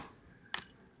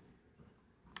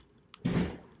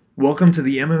Welcome to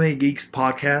the MMA Geeks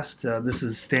podcast. This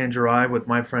is Stan Jirai with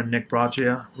my friend Nick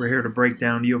Braccia. We're here to break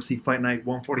down UFC Fight Night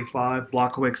 145,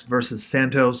 Blachowicz versus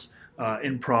Santos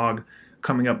in Prague,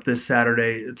 coming up this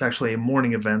Saturday. It's actually a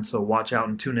morning event, so watch out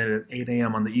and tune in at 8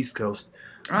 a.m. on the East Coast.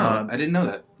 I didn't know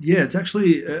that. Yeah, it's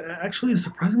actually a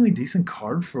surprisingly decent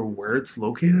card for where it's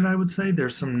located, I would say.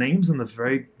 There's some names in the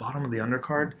very bottom of the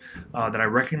undercard that I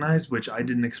recognized, which I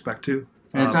didn't expect to.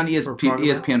 And it's on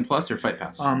ESPN Plus or Fight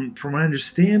Pass? From what I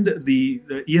understand, the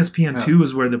ESPN 2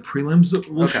 is where the prelims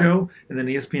will show, and then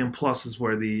ESPN Plus is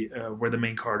where the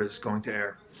main card is going to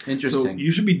air. Interesting. So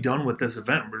you should be done with this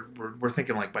event. We're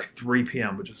thinking like by 3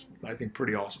 p.m., which is, I think,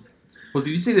 pretty awesome. Well, did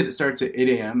you say that it starts at 8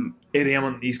 a.m.? 8 a.m.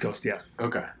 on the East Coast, yeah.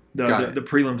 Okay. The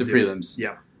prelims. The prelims.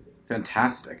 Yeah.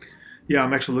 Fantastic. Yeah,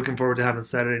 I'm actually looking forward to having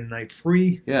Saturday night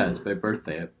free. Yeah, it's my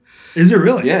birthday. Is it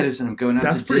really? Yeah, it is, and I'm going out to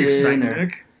dinner. That's pretty exciting,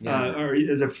 Nick. Yeah. Or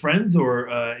is it friends or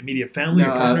immediate family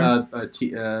or partner?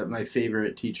 My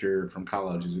favorite teacher from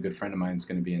college, who's a good friend of mine, is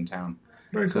going to be in town.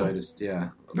 Very cool. So I just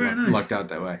nice. Lucked out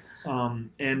that way. And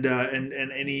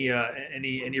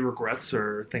any regrets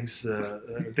or things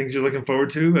you're looking forward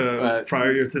to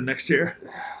prior to next year?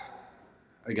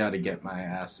 I got to get my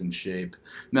ass in shape.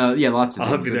 No, yeah, lots of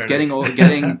things. It's getting old.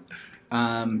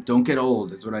 Don't get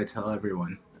old is what I tell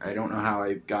everyone. I don't know how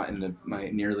I got into my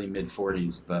nearly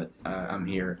mid-40s, but I'm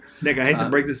here. Nick, I hate to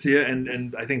break this to you,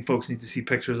 and I think folks need to see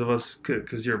pictures of us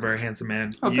because you're a very handsome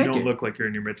man. Oh, you don't look like you're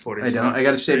in your mid-40s. I don't. I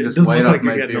got to shave this white off like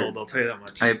my beard. beard. Old, I'll tell you that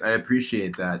much. I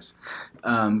appreciate that.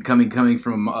 Coming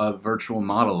from a virtual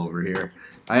model over here.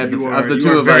 I have of the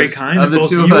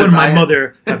two of us, my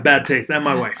mother have bad taste, and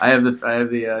my wife. I have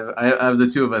the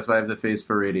two of us. I have the face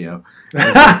for radio,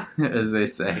 as they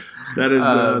say.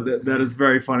 That is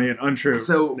very funny and untrue.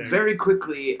 So Nick. Very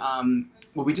quickly,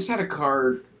 we just had a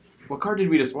card. What card did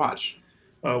we just watch?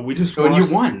 We just watched. Oh, and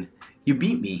you won. You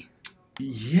beat me.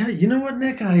 Yeah, you know what,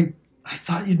 Nick? I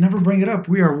thought you'd never bring it up.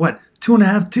 We are what? Over 2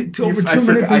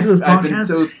 minutes into this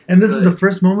podcast, and this is the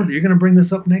first moment that you're going to bring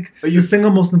this up, Nick. The single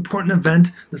most important event,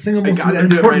 the single most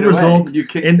important result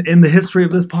in the history of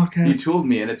this podcast. You told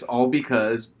me, and it's all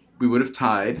because we would have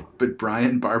tied, but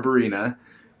Brian Barberina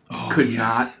could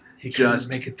not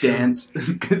just dance,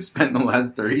 spend the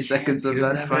last 30 seconds of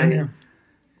that fight.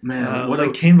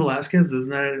 Man, Cain Velasquez does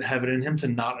not have it in him to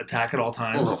not attack at all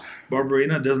times.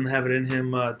 Barberina doesn't have it in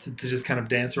him to just kind of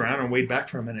dance around and wait back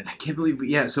for a minute. I can't believe.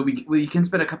 Yeah, so we can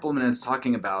spend a couple of minutes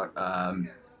talking about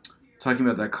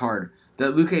that card.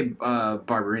 That Luque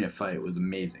Barberina fight was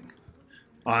amazing.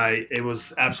 It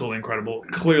was absolutely incredible.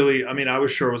 Clearly, I mean, I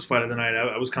was sure it was fight of the night.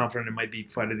 I was confident it might be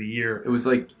fight of the year. It was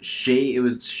like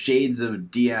shades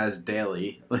of Diaz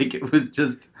Daly. Like it was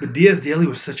just. But Diaz Daly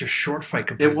was such a short fight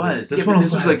compared to this. This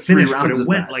was like 3 rounds of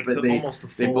that. Almost a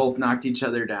full. They both knocked each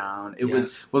other down. It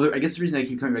was I guess the reason I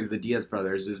keep coming back to the Diaz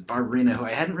brothers is Barberina, who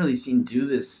I hadn't really seen do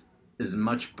this as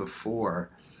much before,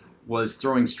 was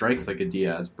throwing strikes like a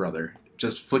Diaz brother,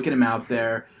 just flicking him out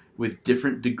there with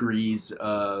different degrees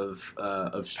of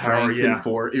strength and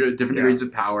different degrees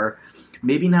of power.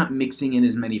 Maybe not mixing in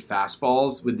as many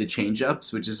fastballs with the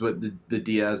changeups, which is what the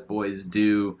Diaz boys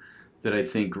do. That I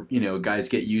think guys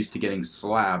get used to getting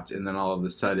slapped, and then all of a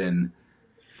sudden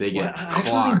they get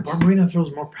clocked. I think Barberina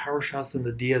throws more power shots than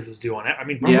the Diaz's do on it. I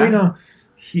mean, Barberina,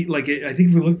 I think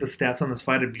if we look at the stats on this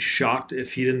fight, I'd be shocked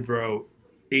if he didn't throw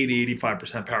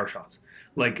 80-85% power shots.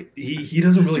 Like he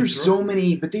doesn't really throw so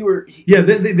many, but they were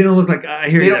they don't look like I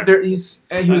hear you.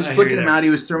 He was flicking them out. He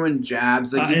was throwing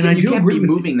jabs. Like you can't be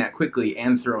moving that quickly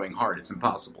and throwing hard. It's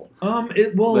impossible.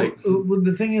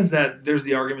 The thing is that there's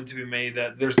the argument to be made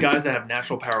that there's guys that have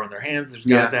natural power in their hands. There's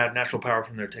guys that have natural power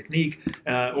from their technique,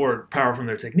 or power from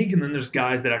their technique, and then there's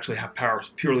guys that actually have power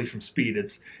purely from speed.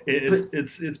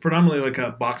 It's predominantly like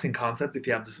a boxing concept if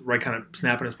you have this right kind of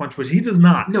snap in his punch, which he does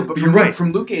not. No, but you're right.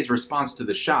 From Luque's response to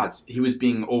the shots, he was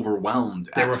being overwhelmed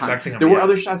at times. There were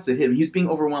other shots that hit him. He was being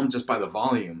overwhelmed just by the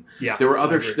volume. Yeah, there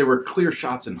were clear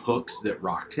shots and hooks that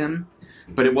rocked him,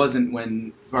 but it wasn't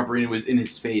when Barberina was in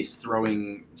his face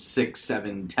throwing 6,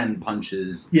 7, 10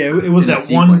 punches. Yeah, it was that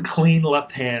one clean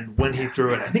left hand when he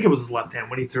threw it. I think it was his left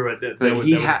hand when he threw it.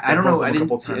 I don't know. I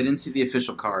didn't see the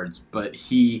official cards, but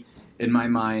he, in my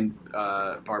mind,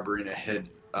 Barberina had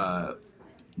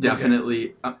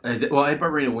definitely. I had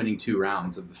Barberina winning 2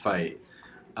 rounds of the fight.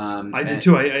 I did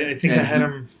too. I think I had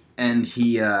him. And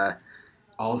he,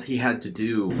 all he had to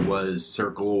do was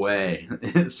circle away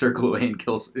and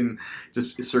kill, and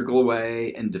just circle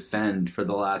away and defend for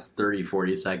the last 30,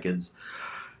 40 seconds.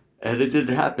 And it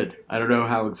didn't happen. I don't know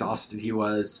how exhausted he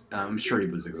was. I'm sure he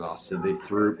was exhausted.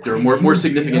 There were more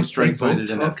significant strikes landed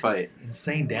in that fight.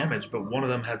 Insane damage, but one of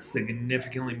them had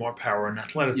significantly more power and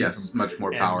athleticism. Yes, much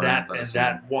more power and athleticism.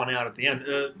 And that won out at the end.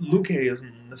 Luque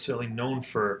isn't necessarily known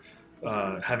for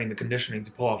having the conditioning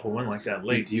to pull off a win like that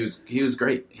late. He was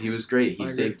great.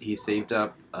 He saved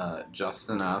up just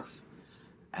enough.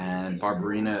 And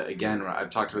Barberena, again,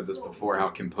 I've talked about this before, how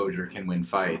composure can win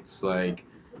fights. Like,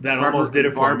 that almost did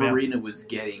it for him. Barberena was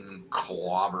getting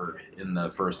clobbered in the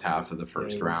first half of the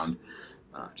first round.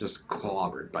 Just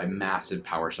clobbered by massive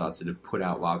power shots that have put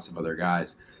out lots of other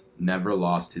guys. Never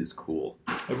lost his cool.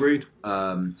 Agreed.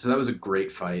 So that was a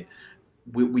great fight.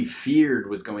 What we feared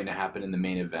was going to happen in the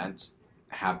main event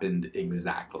happened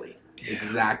exactly. Yeah.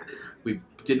 Exactly. We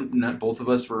didn't. Both of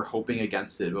us were hoping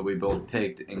against it, but we both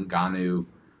picked Ngannou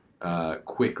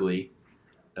quickly.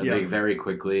 Very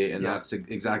quickly, and that's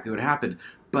exactly what happened.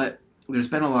 But there's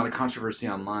been a lot of controversy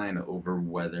online over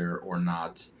whether or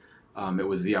not it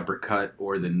was the uppercut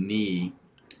or the knee.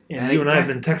 And you and I have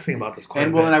been texting about this quite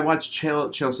a bit. And I watched Chael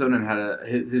Sonnen had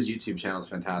his YouTube channel is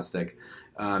fantastic,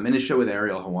 and his show with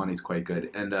Ariel Helwani is quite good.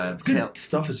 And good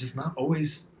stuff is just not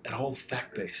always at all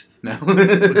fact based. No,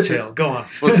 with Chael, go on.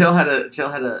 Well, Chael had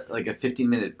a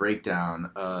 15-minute breakdown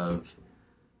of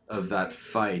that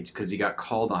fight because he got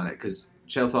called on it because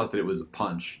Chael thought that it was a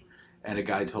punch, and a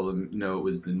guy told him no, it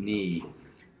was the knee,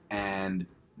 and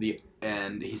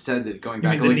he said that going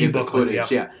back and looking at the footage,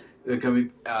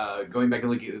 going back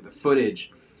and looking at the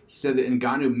footage, he said that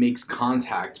Ngannou makes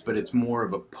contact, but it's more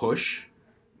of a push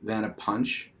than a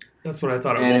punch. That's what I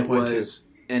thought. And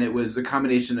it was a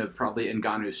combination of probably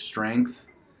Ngannou's strength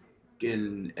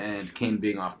and Kane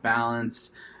being off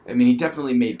balance. I mean, he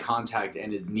definitely made contact,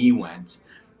 and his knee went.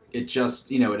 It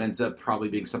just, it ends up probably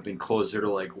being something closer to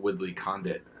like Woodley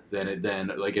Condit than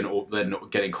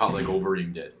getting caught like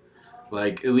Overeem did.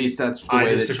 Like, at least that's the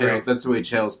way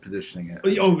Chael's positioning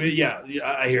it. Oh yeah,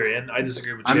 I hear you, and I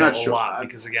disagree with Chael a lot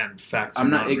because again, facts.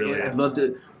 I'd love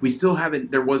to. We still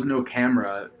haven't. There was no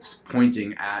camera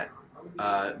pointing at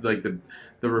like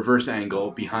the reverse angle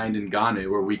behind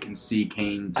Ngannou where we can see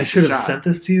Kane take I should a have shot. sent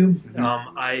this to you.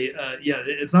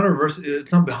 It's not a reverse.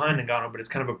 It's not behind Ngannou, but it's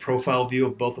kind of a profile view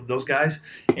of both of those guys.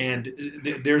 And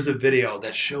there's a video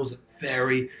that shows it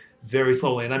very, very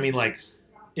slowly, and I mean like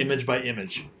image by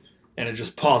image, and it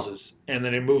just pauses, and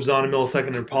then it moves on a millisecond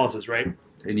and it pauses, right?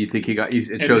 And you think he got?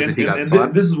 It shows that he got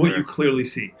slapped. This is what you clearly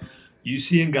see. You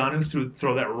see Ngannou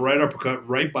throw that right uppercut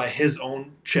right by his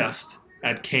own chest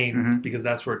at Kane because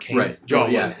that's where Kane's jaw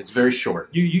was. Yeah, it's very short.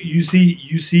 You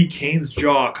see Kane's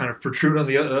jaw kind of protrude on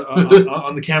the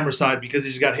on the camera side because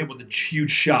he's got hit with a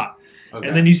huge shot,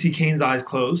 and then you see Kane's eyes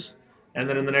close, and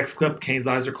then in the next clip Kane's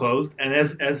eyes are closed, and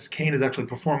as Kane is actually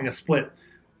performing a split,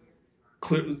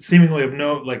 seemingly of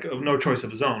no choice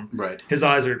of his own, right? His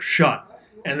eyes are shut,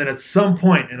 and then at some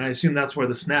point, and I assume that's where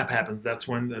the snap happens. That's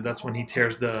when he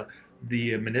tears the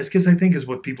meniscus, I think, is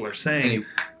what people are saying.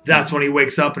 That's when he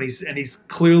wakes up and he's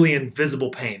clearly in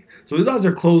visible pain. So his eyes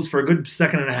are closed for a good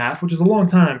second and a half, which is a long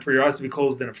time for your eyes to be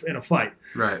closed in a fight.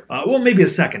 Right. Well, maybe a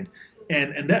second.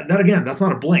 And that again, that's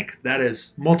not a blink. That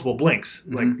is multiple blinks.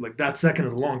 Like that second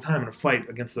is a long time in a fight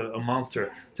against a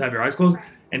monster to have your eyes closed.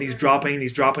 And he's dropping, and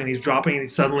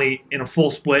he's suddenly in a full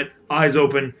split, eyes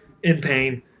open, in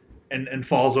pain, and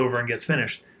falls over and gets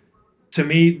finished. To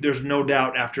me, there's no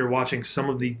doubt after watching some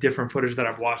of the different footage that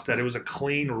I've watched that it was a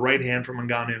clean right hand from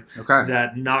Ngannou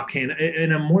that knocked Kane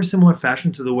in a more similar fashion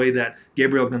to the way that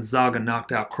Gabriel Gonzaga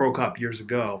knocked out Crow Cop years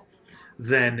ago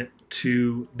than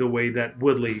to the way that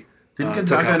Woodley didn't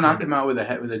Gonzaga knock him out with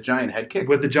a giant head kick?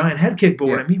 With a giant head kick, but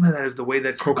what I mean by that is the way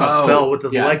that Crow Cop fell with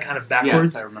his leg kind of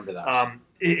backwards. Yes, I remember that.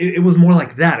 It was more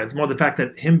like that. It's more the fact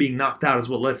that him being knocked out is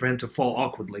what led for him to fall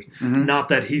awkwardly, not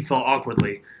that he fell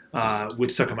awkwardly.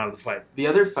 Which took him out of the fight. The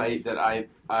other fight that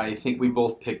I think we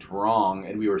both picked wrong,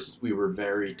 and we were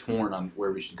very torn on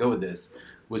where we should go with this,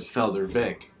 was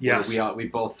Felder-Vic. Yes. We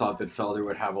both thought that Felder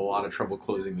would have a lot of trouble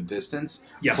closing the distance.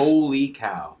 Yes. Holy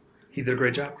cow. He did a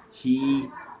great job.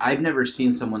 I've never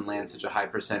seen someone land such a high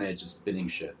percentage of spinning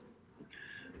shit.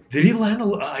 Did he land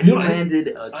he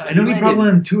landed probably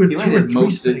landed two or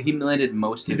three. He landed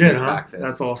most of his back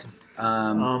fists. That's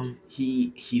awesome.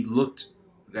 He looked...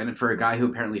 And for a guy who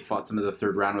apparently fought some of the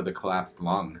third round with a collapsed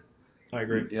lung. I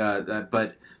agree. Yeah,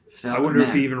 but... I wonder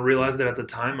if he even realized it at the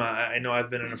time. I know I've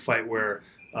been in a fight where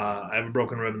I have a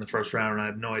broken rib in the first round, and I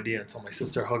have no idea until my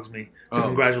sister hugs me to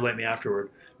congratulate me afterward.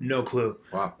 No clue.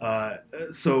 Wow.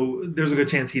 So there's a good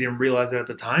chance he didn't realize it at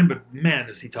the time, but man,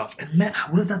 is he tough. And man,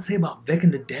 what does that say about Vic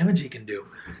and the damage he can do?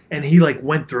 And he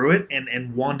went through it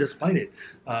and won despite it.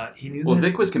 He knew that.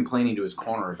 Vic was complaining to his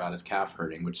corner about his calf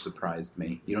hurting, which surprised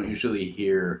me. You don't usually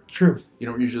hear... True. You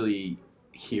don't usually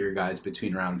hear guys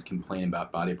between rounds complain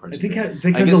about body parts. I think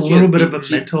Vic has a little bit of a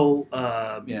mental,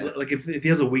 yeah. If he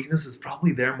has a weakness, it's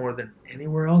probably there more than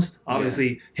anywhere else.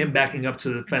 Obviously, him backing up to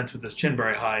the fence with his chin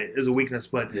very high is a weakness,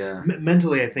 but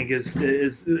mentally, I think is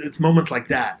it's moments like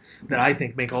that I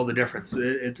think make all the difference.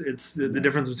 It's the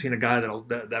difference between a guy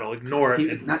that'll ignore it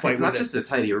and fight. It's not just his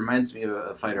height. He reminds me of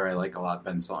a fighter I like a lot,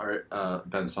 Ben Saunders.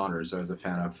 I was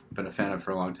been a fan of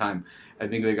for a long time. I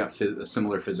think they got a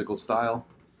similar physical style.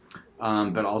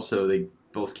 But also they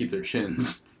both keep their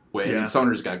chins way. Yeah. And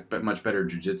Saunders got much better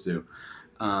jiu-jitsu.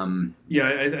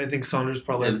 I think Saunders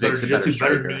probably has better jiu-jitsu,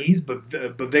 better knees, but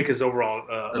Vic is overall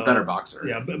a better boxer.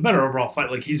 Yeah, better overall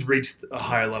fight. He's reached a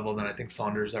higher level than I think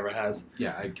Saunders ever has.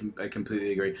 Yeah, I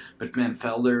completely agree. But man,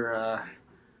 Felder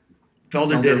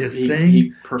did his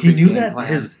thing. He knew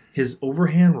that his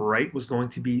overhand right was going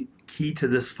to be key to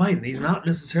this fight, and he's not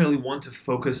necessarily one to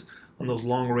focus on those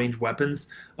long-range weapons.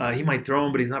 He might throw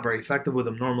them, but he's not very effective with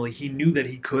them normally. He knew that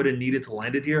he could and needed to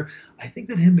land it here. I think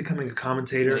that him becoming a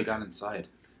commentator... And he got inside.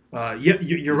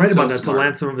 You're right about that, smart. To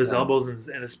land some of his elbows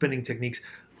and his spinning techniques.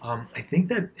 I think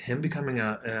that him becoming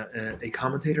a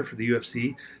commentator for the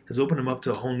UFC has opened him up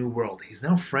to a whole new world. He's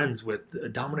now friends with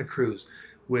Dominic Cruz,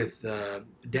 with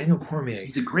Daniel Cormier.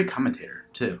 He's a great commentator,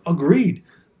 too. Agreed.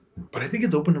 But I think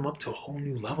it's opened him up to a whole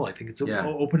new level. I think it's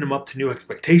opened him up to new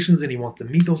expectations, and he wants to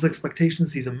meet those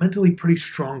expectations. He's a mentally pretty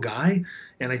strong guy,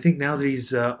 and I think now that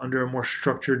he's under a more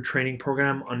structured training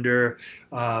program, under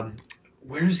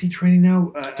where is he training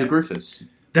now? To Griffiths.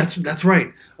 That's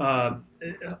right.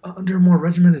 Under a more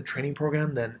regimented training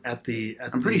program than at the.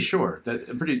 I'm pretty sure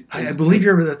I believe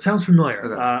that sounds familiar.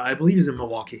 Okay. I believe he's in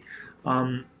Milwaukee.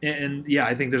 I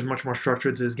think there's much more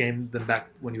structure to his game than back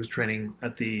when he was training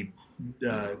at the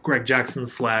Greg Jackson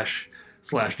 / Donald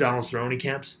Cerrone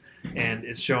camps, and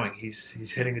it's showing.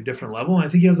 He's hitting a different level, and I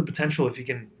think he has the potential if he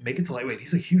can make it to lightweight.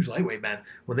 He's a huge lightweight, man.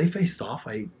 When they faced off,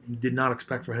 I did not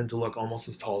expect for him to look almost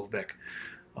as tall as Vic.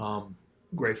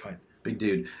 Great fight. Big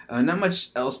dude. Not much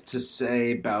else to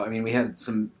say about. I mean, we had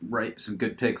some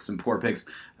good picks, some poor picks.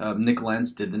 Nick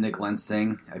Lentz did the Nick Lentz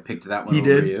thing. I picked that one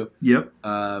over you. Yep.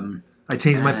 I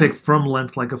changed my pick from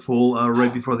Lentz like a fool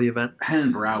right before the event.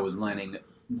 Henan Barao was landing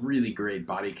really great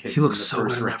body kicks in the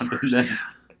first round.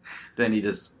 Then he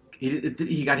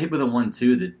got hit with a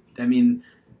 1-2 that, I mean,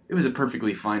 it was a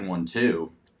perfectly fine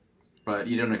 1-2, but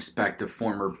you don't expect a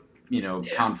former,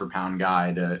 pound for pound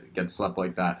guy to get slept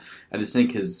like that. I just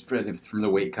think from the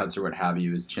weight cuts or what have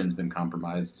you, his chin's been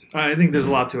compromised. I think there's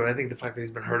a lot to it. I think the fact that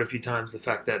he's been hurt a few times, the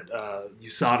fact that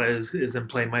USADA is in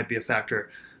play might be a factor.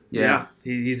 Yeah,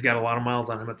 he's got a lot of miles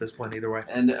on him at this point either way.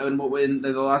 And in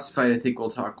the last fight, I think we'll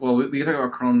talk. Well, we can talk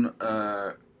about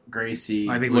Kron Gracie.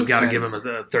 I think we've got to give him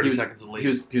 30 seconds at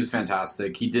least. He was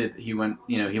fantastic. He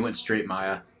went straight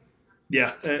Maya.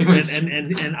 Yeah,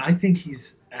 and I think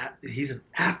he's an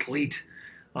athlete.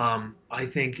 I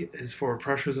think his forward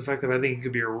pressure is effective. I think he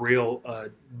could be a real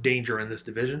danger in this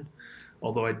division.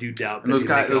 Although I do doubt. And those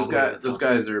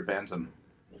guys are bantam.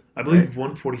 I believe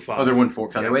 145. Oh, they're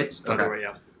 140 featherweights. Yeah, featherweight,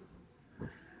 yeah.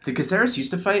 Did Caceres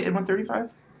used to fight at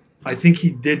 135? I think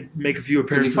he did make a few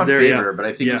appearances there. He fought Faber, but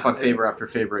I think he fought Faber after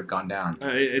Faber had gone down.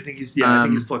 I think he's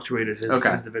fluctuated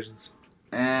his divisions.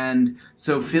 And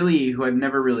so Philly, who I've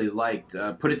never really liked,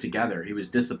 put it together. He was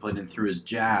disciplined and threw his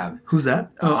jab. Who's that?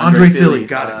 Andre Philly.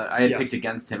 Got it. I had picked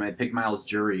against him. I had picked Miles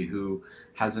Jury, who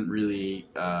hasn't really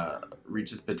reached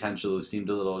his potential, who seemed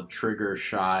a little trigger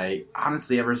shy,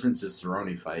 honestly, ever since his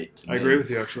Cerrone fight. I agree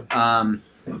with you, actually.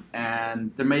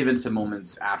 And there may have been some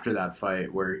moments after that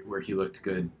fight where he looked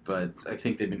good, but I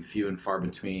think they've been few and far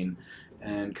between.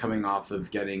 And coming off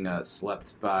of getting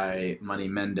slept by Money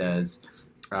Mendez,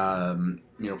 from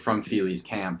Feely's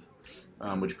camp,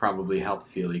 which probably helped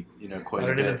Feely, quite a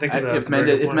bit. Even think of that. If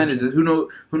Mendez, who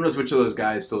knows which of those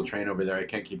guys still train over there? I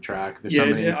can't keep track. There's so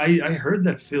many. I heard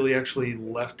that Feely actually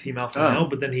left Team Alpha Male,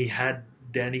 but then he had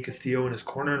Danny Castillo in his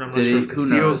corner, and I'm not sure if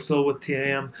Castillo's still with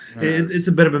TAM. It's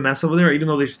a bit of a mess over there, even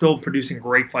though they're still producing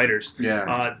great fighters.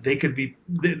 Yeah, they could be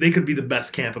the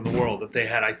best camp in the world if they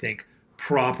had, I think,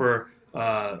 proper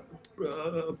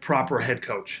head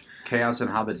coach. Chaos and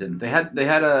Hobbiton. They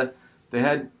had a They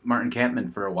had Martin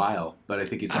Kampmann for a while, but I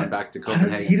think he's gone back to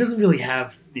Copenhagen. He doesn't really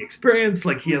have the experience.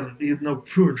 Like he has no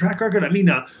proven track record. I mean,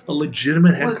 a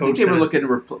legitimate head coach. I think they were looking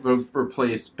to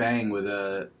replace Bang with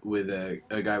a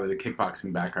guy with a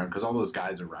kickboxing background because all those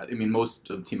guys are. I mean, most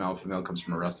of Team Alpha Male comes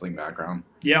from a wrestling background.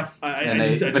 Yeah,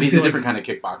 but he's a different kind of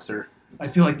kickboxer. I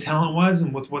feel like talent-wise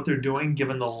and with what they're doing,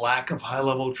 given the lack of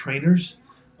high-level trainers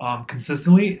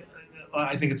consistently,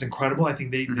 I think it's incredible. I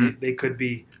think they could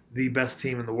be the best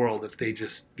team in the world if they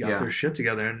just got their shit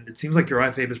together. And it seems like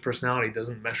Uriah Faber's personality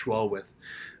doesn't mesh well with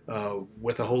a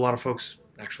whole lot of folks.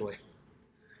 Actually,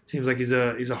 seems like he's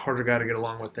a harder guy to get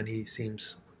along with than he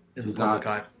seems in the public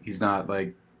eye. He's not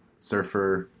like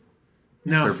surfer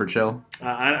chill.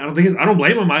 I don't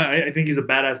blame him. I think he's a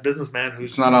badass businessman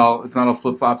who's. It's not all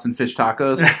flip flops and fish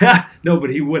tacos. No, but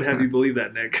he would have you believe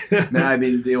that, Nick. No, I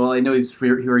mean, well, I know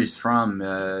where he's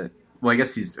from. Well, I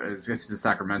guess he's a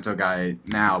Sacramento guy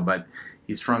now, but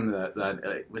he's from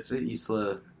what's it,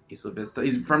 Isla Vista.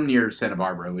 He's from near Santa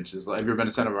Barbara, which is. Have you ever been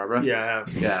to Santa Barbara? Yeah, I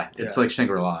have. Yeah, it's like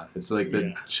Shangri-La. It's like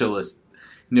the chillest.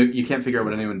 You can't figure out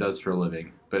what anyone does for a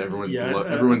living, but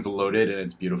everyone's loaded and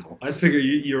it's beautiful. I figure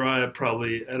Uriah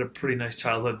probably had a pretty nice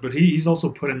childhood, but he's also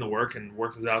put in the work and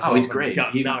worked his ass off. Oh, he's great.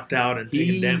 Got knocked out and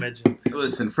taken damage.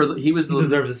 Listen, he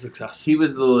deserves his success. He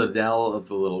was the Liddell of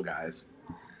the little guys.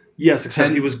 Yes,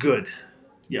 except he was good.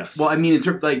 Yes. Well, I mean, in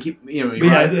terms like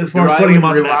Uriah, as far as putting him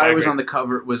on the map, Uriah was on the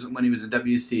cover. Was when he was in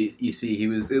WCEC. He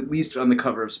was at least on the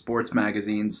cover of sports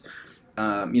magazines.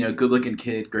 Good-looking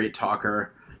kid, great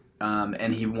talker.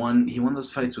 And he won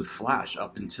those fights with flash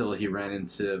up until he ran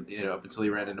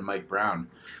into Mike Brown.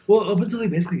 Well, up until he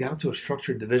basically got into a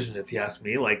structured division, if you ask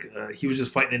me. Like he was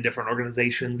just fighting in different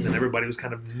organizations, and everybody was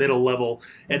kind of middle level.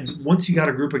 And once you got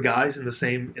a group of guys in the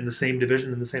same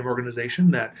division in the same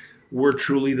organization that were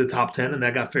truly the top 10, and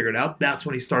that got figured out, that's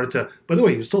when he started to. By the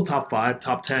way, he was still top 5,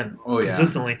 top 10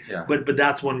 consistently. Yeah. But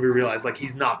that's when we realized like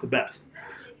he's not the best.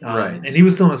 Right. And he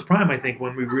was still in his prime, I think,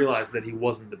 when we realized that he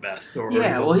wasn't the best.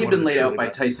 He'd been laid out by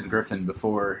Tyson Griffin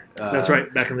before. That's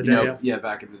right, back in the day. Yeah,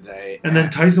 back in the day. And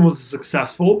then Tyson was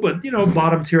successful, but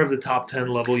bottom tier of the top 10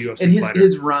 level UFC and fighter.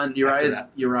 his run,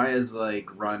 Uriah's like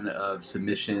run of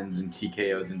submissions and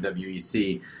TKOs in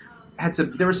WEC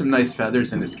there were some nice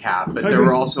feathers in his cap, but there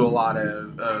were also a lot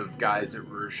of guys that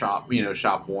were shop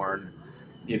worn.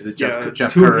 The Jeff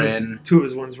Curran. Two of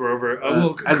his wins were over. I'm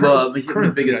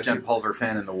the biggest Jen Pulver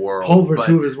fan in the world.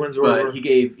 Two of his wins were over. But he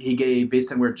gave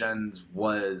based on where Jens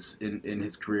was in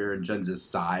his career and Jens'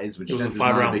 size, which Jens is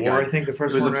not a big guy. I think the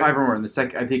first one. It was a 5-round war. And the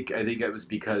second, I think it was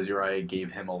because Uriah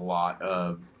gave him a lot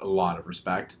of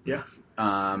respect. Yeah.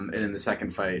 And in the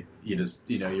second fight,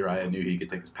 Uriah knew he could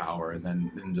take his power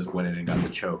and just went in and got the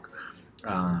choke.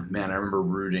 Man, I remember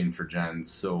rooting for Jen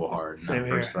so hard in that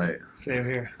first fight. Same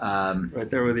here. Right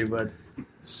there with you, bud.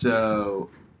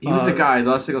 So he was a guy. The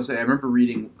last thing I'll say, I remember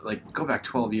reading, go back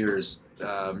 12 years,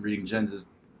 reading Jen's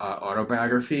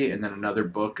autobiography, and then another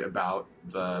book about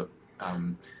the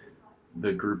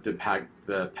group that Pat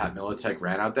Militech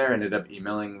ran out there. Ended up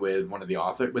emailing with the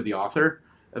author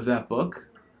of that book,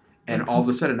 and all of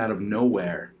a sudden, out of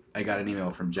nowhere, I got an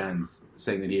email from Jens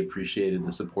saying that he appreciated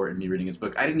the support in me reading his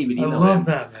book. I didn't even email him. I love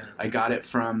that, man. I got it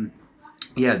from,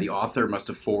 the author must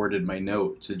have forwarded my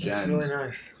note to Jens. That's really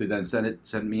nice. Who then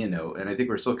sent me a note. And I think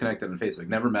we're still connected on Facebook.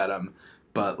 Never met him,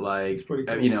 but cool.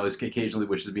 Occasionally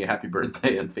wishes me a happy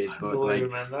birthday on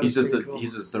Facebook. He's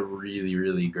just a really,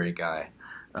 really great guy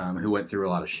who went through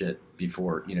a lot of shit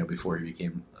before he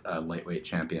became a lightweight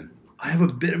champion. I have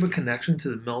a bit of a connection to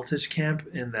the Militich camp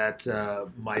in that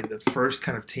the first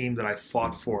kind of team that I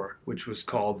fought for, which was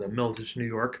called Militich New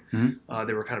York,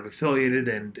 they were kind of affiliated,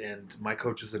 and my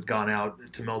coaches had gone out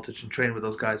to Militich and trained with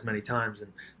those guys many times,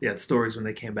 and they had stories when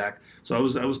they came back. So I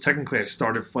was technically, I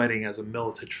started fighting as a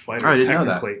Militich fighter, I didn't know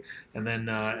that. and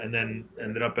then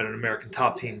ended up at an American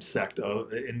Top Team sect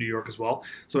in New York as well.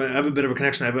 So I have a bit of a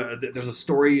connection. There's a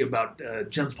story about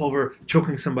Jens Pulver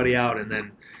choking somebody out, and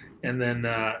then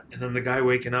the guy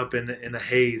waking up in a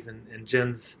haze, and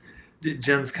Jen's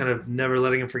kind of never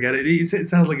letting him forget it. It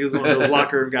sounds like he was one of those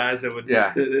locker room guys that would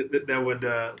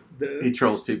he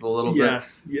trolls people a little bit.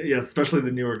 Yes, especially the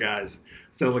newer guys.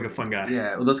 Sounds like a fun guy.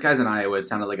 Yeah, well, those guys in Iowa, it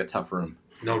sounded like a tough room.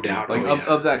 No doubt.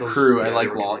 Of that crew, I like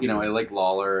I like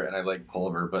Lawler and I like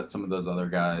Pulver, but some of those other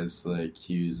guys like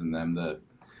Hughes and them that.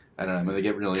 I don't know. When they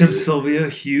get really Tim Sylvia,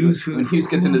 Hughes. When Hughes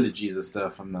gets into the Jesus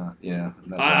stuff, I'm not. Yeah,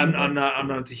 I'm not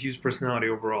into Hughes' personality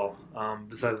overall.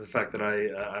 Besides the fact that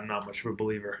I'm not much of a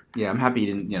believer. Yeah, I'm happy he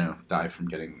didn't die from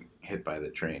getting hit by the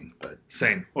train. But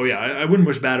same. Oh yeah, I wouldn't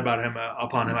wish bad about him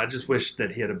upon him. I just wish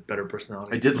that he had a better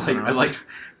personality. I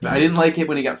didn't like it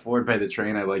when he got floored by the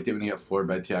train. I liked it when he got floored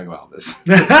by Thiago Alves.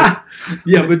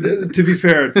 Yeah, but to be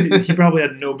fair, he probably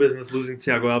had no business losing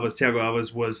Thiago Alves. Thiago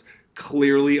Alves was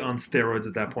clearly on steroids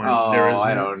at that point.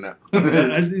 I don't know.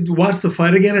 Watch the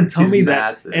fight again and tell me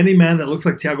massive. That any man that looks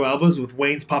like Thiago Alves with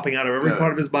veins popping out of every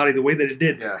part of his body the way that it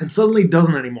did and suddenly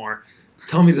doesn't anymore.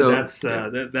 Tell me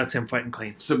that's him fighting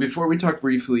clean. So before we talk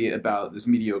briefly about this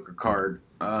mediocre card,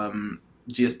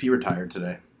 GSP retired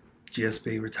today.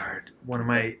 GSP retired. One of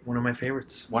my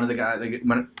favorites. One of the guys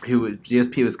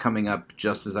GSP was coming up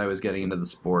just as I was getting into the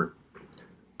sport,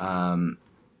 and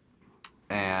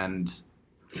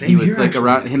he was like actually.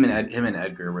 Around him and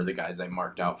Edgar were the guys I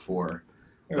marked out for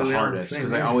the hardest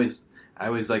because I always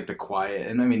like the quiet,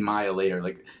 and I mean Maya later,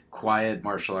 like quiet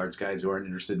martial arts guys who aren't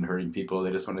interested in hurting people.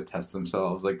 They just want to test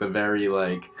themselves, like the very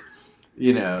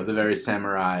the very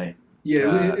samurai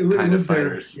kind of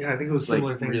fighters. Yeah, I think it was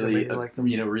similar things really, that made me like them.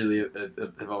 Really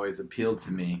have always appealed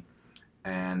to me,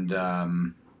 and I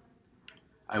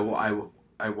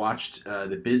watched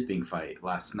the Bisping fight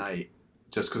last night.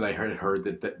 Just because I heard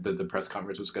that the press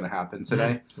conference was going to happen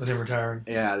today. With him retiring.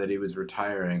 Yeah, that he was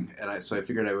retiring. And so I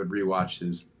figured I would rewatch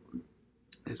his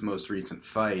most recent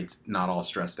fight, not all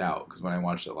stressed out, because when I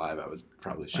watched it live, I was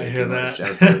probably shaking. I hear that. I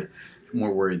was probably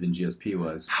more worried than GSP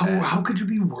was. How could you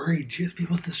be worried? GSP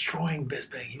was destroying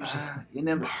Bisping. He was just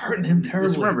hurting him terribly.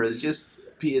 Just remember,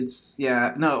 GSP,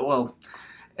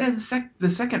 and the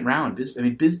second round,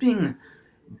 Bisping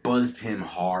buzzed him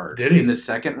hard. Did he? In the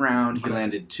second round, he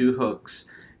landed 2 hooks,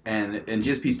 and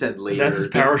GSP said later. That's his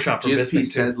power shot for GSP Bisping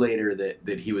said later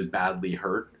that he was badly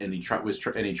hurt, and he tried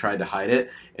to hide it.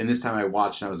 And this time I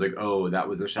watched, and I was like, oh, that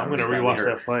was a shot. I'm going to rewatch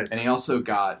that fight. And he also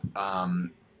got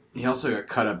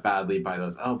cut up badly by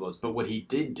those elbows. But what he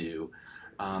did do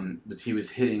was he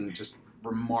was hitting just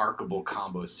remarkable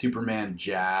combos. Superman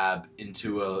jab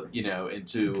into a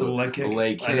leg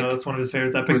kick. I know that's one of his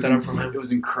favorites. I picked that up from him. It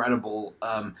was incredible,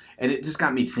 and it just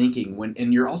got me thinking.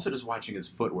 And you're also just watching his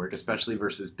footwork, especially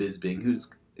versus Bisping, who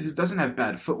doesn't have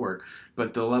bad footwork,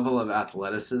 but the level of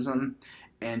athleticism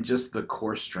and just the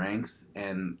core strength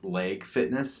and leg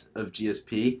fitness of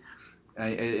GSP.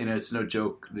 It's no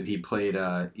joke that he played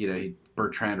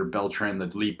Bertrand or Beltran the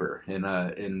Leaper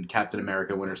in Captain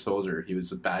America Winter Soldier. He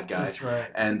was a bad guy. That's right.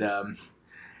 And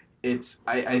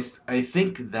I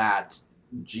think that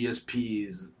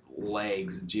GSP's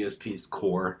legs and GSP's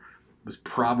core was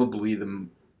probably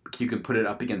you can put it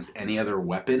up against any other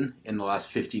weapon in the last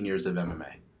 15 years of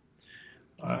MMA.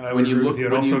 When you look at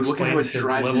what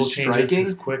drives his striking,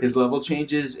 his level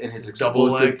changes and his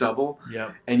explosive double,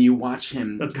 and you watch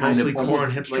him kind of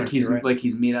almost like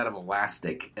he's made out of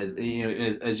elastic. As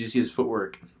you see his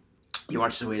footwork, you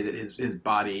watch the way that his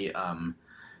body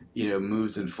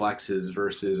moves and flexes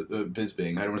versus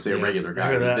Bisping. I don't want to say a regular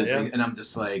guy, but Bisping, and I'm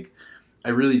just like, I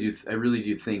really do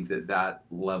think that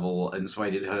level, and that's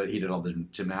why he did all the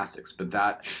gymnastics, but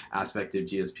that aspect of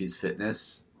GSP's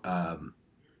fitness.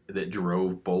 That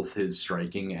drove both his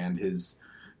striking and his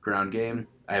ground game.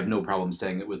 I have no problem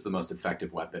saying it was the most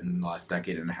effective weapon in the last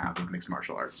decade and a half of mixed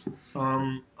martial arts.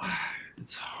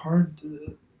 It's hard.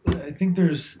 I think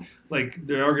there's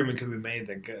the argument could be made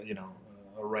that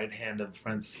a right hand of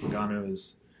Francis Ngannou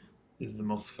is the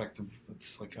most effective.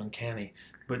 It's uncanny.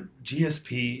 But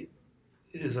GSP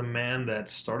is a man that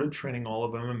started training all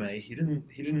of MMA. He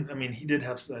didn't. I mean, he did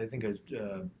have some kind of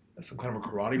a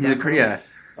karate background.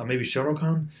 Maybe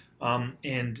Shotokan,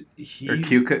 and he or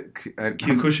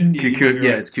Kyokushin.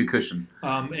 It's Kyokushin.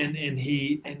 And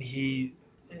he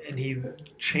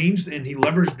changed and he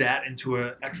leveraged that into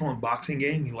an excellent boxing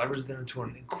game. He leveraged it into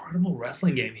an incredible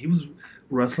wrestling game. He was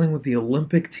wrestling with the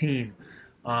Olympic team,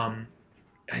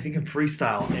 I think in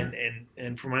freestyle,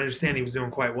 and from my understanding, he was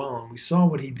doing quite well. And we saw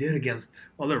what he did against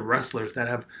other wrestlers that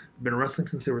have been wrestling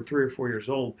since they were 3 or 4 years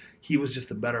old. He was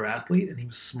just a better athlete, and he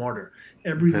was smarter.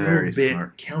 Every little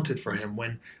bit counted for him.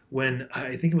 When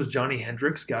I think it was Johnny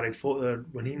Hendricks got a full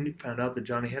when he found out that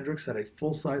Johnny Hendricks had a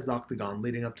full-sized octagon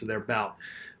leading up to their bout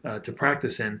to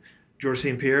practice in, George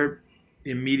St. Pierre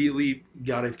immediately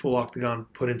got a full octagon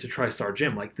put into TriStar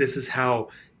Gym. This is how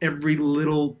every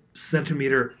little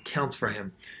centimeter counts for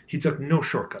him. He took no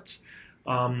shortcuts.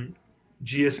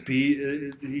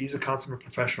 GSP, he's a consummate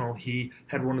professional. He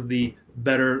had one of the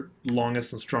better,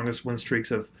 longest, and strongest win streaks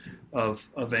of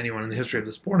anyone in the history of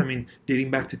the sport. I mean,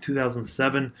 dating back to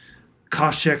 2007,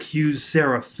 Koscheck, Hughes,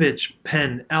 Serra, Fitch,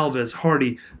 Penn, Alves,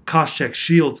 Hardy, Koscheck,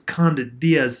 Shields, Condit,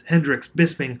 Diaz, Hendricks,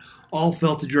 Bisping all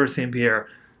fell to George St. Pierre.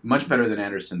 Much better than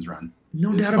Anderson's run.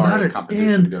 No doubt about it.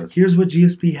 And here's what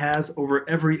GSP has over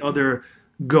every other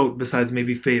GOAT besides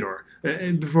maybe Fedor.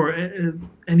 Before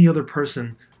any other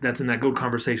person that's in that GOAT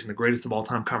conversation, the greatest of all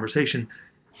time conversation,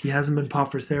 he hasn't been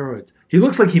popped for steroids. He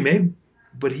looks like he may,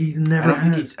 but he never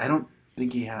has. I don't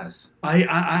think he has.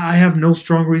 I have no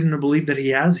strong reason to believe that he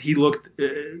has. He looked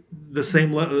the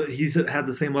same level. He's had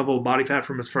the same level of body fat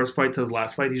from his first fight to his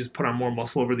last fight. He just put on more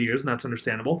muscle over the years, and that's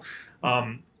understandable.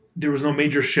 There was no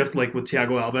major shift like with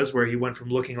Thiago Alves, where he went from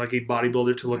looking like a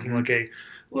bodybuilder to looking like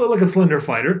a slender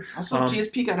fighter. Also,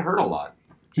 GSP got hurt a lot.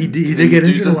 He did get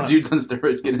injured a lot. Dudes on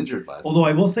steroids get injured less. Although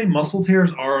I will say muscle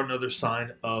tears are another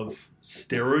sign of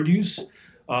steroid use.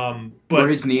 But were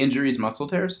his knee injuries muscle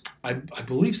tears? I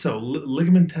believe so.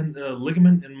 Ligament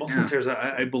and muscle tears,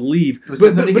 I believe. I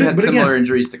thought he had similar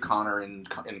injuries to Connor and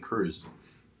Cruz.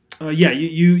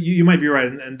 You might be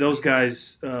right, and those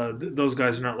guys are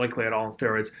not likely at all on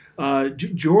steroids.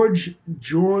 George,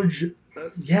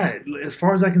 as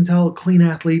far as I can tell, clean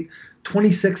athlete,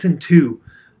 26-2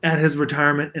 at his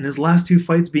retirement, and his last 2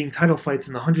 fights being title fights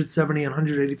in the 170 and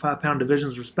 185 pound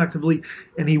divisions respectively,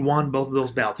 and he won both of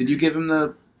those bouts. Did you give him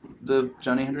the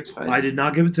Johnny Hendricks fight? I did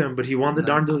not give it to him, but he won the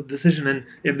darn decision, and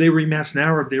if they rematch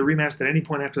now or if they rematched at any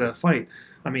point after that fight,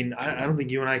 I mean, I don't think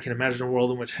you and I can imagine a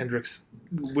world in which Hendricks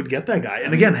would get that guy.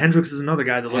 And again, Hendricks is another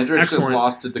guy that looked Hendricks excellent just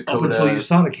lost to Dakota, up until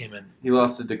USADA came in. He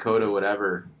lost to Dakota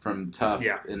whatever from Tough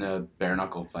in a bare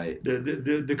knuckle fight.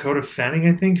 The Dakota Fanning,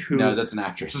 I think. No, that's an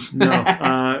actress. No,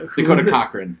 Dakota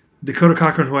Cochran. Dakota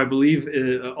Cochran, who I believe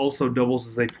also doubles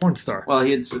as a porn star. Well,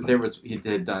 he had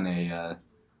done a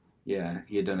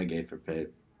gay for pay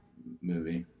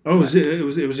movie. Oh, it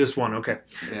was just one. Okay,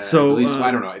 yeah, so at least,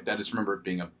 I don't know. I just remember it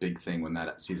being a big thing when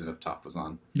that season of Tough was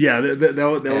on. Yeah, that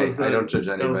was. I don't judge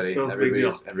anybody. That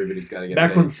was everybody's got to get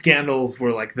back paid. when scandals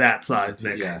were like that size,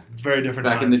 Nick. Yeah, very different.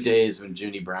 Back in the days when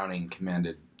Junie Browning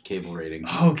commanded cable ratings.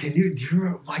 Oh, do you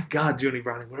remember? My God, Junie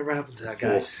Browning! Whatever happened to that guy?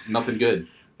 Well, nothing good.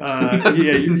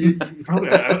 You probably.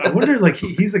 I wonder. Like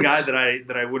he's a guy that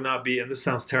I would not be, and this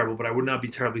sounds terrible, but I would not be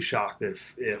terribly shocked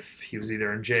if he was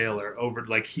either in jail or over.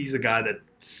 Like he's a guy that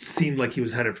seemed like he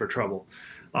was headed for trouble.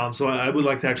 So I would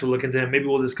like to actually look into him. Maybe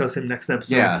we'll discuss him next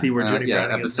episode and see where Junie Browning is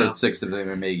now. Episode 6 of the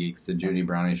MMA Geeks, the Junie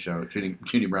Browning show.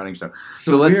 Junie Browning show.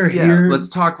 So let's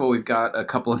talk. Well, we've got a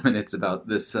couple of minutes about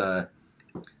this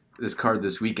this card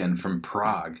this weekend from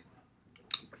Prague.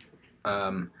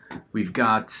 We've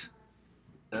got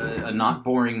a not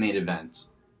boring main event.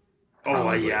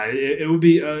 Probably. Oh, it would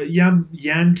be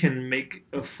Jan can make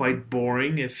a fight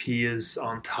boring if he is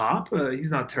on top.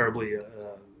 He's not terribly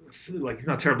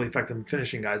effective in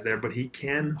finishing guys there, but he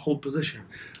can hold position.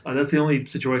 That's the only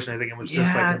situation I think in which this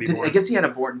fight can be boring. I guess he had a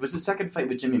boring. Was the second fight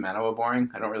with Jimmy Manoa boring?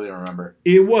 I don't really remember.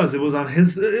 It was. It was on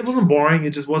his. It wasn't boring. It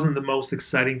just wasn't the most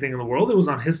exciting thing in the world. It was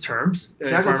on his terms.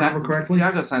 If I remember correctly.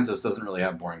 Thiago Santos doesn't really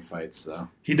have boring fights, so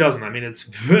he doesn't. I mean, it's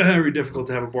very difficult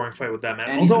to have a boring fight with that man.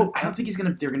 And although I don't think he's gonna.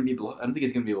 I don't think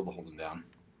he's gonna be able to hold him down.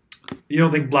 You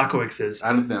don't think Blachowicz is?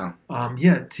 I don't know.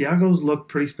 Thiago's looked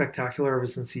pretty spectacular ever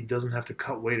since he doesn't have to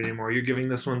cut weight anymore. You're giving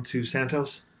this one to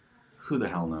Santos? Who the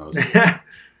hell knows?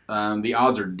 The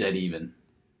odds are dead even.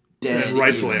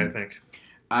 Rightfully, even.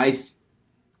 I think.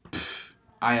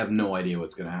 I have no idea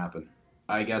what's going to happen.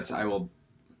 I guess I will.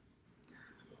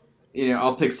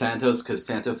 I'll pick Santos because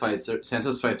Santos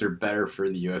fights are better for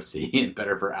the UFC and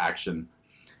better for action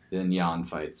than Jan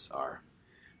fights are.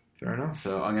 Fair enough.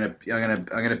 So I'm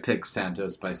gonna pick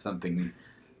Santos by something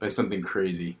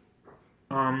crazy.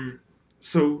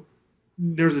 So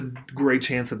there's a great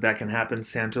chance that can happen.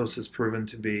 Santos has proven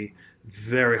to be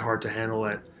very hard to handle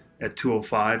at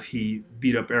 205. He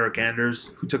beat up Eric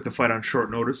Anders, who took the fight on short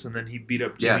notice, and then he beat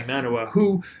up Jimmy Manoa,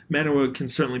 who Manoa can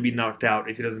certainly be knocked out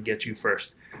if he doesn't get you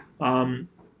first.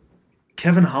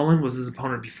 Kevin Holland was his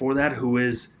opponent before that, who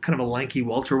is kind of a lanky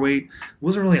welterweight.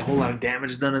 Wasn't really a whole lot of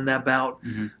damage done in that bout.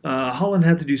 Mm-hmm. Holland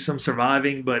had to do some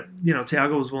surviving, but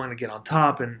Thiago was willing to get on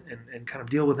top and kind of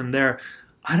deal with him there.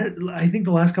 I think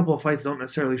the last couple of fights don't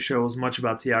necessarily show as much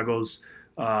about Thiago's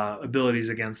abilities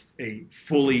against a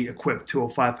fully equipped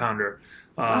 205-pounder.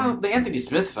 The Anthony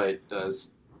Smith fight does.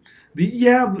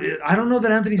 I don't know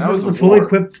that Anthony Smith is a fully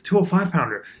equipped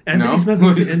 205-pounder. Anthony Smith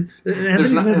and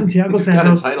Thiago Santos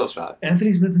got a title shot.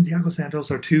 Anthony Smith and Thiago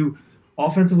Santos are two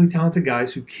offensively talented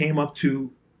guys who came up to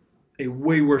a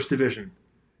way worse division.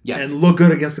 Yes. And look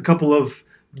good against a couple of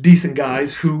decent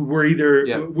guys who were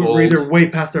either way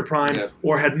past their prime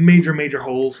or had major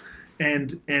holes.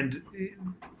 And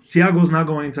Thiago's not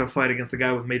going into a fight against a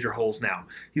guy with major holes now.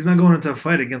 He's not going into a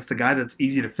fight against a guy that's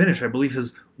easy to finish. I believe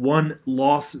his one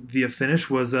loss via finish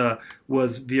was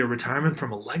via retirement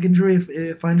from a leg injury,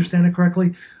 if I understand it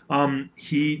correctly.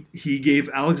 He gave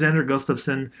Alexander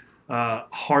Gustafsson a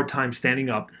hard time standing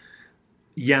up.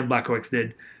 Jan Blachowicz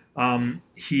did.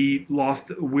 He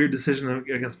lost a weird decision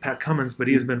against Pat Cummins, but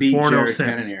he has been 4-0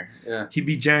 since. Yeah. He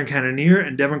beat Jaron Cannonier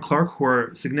and Devin Clark, who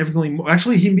are significantly more.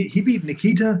 Actually, he beat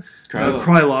Nikita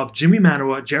Krylov, Jimmy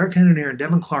Manuwa, Jaron Cannonier, and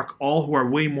Devin Clark, all who are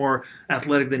way more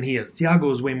athletic than he is.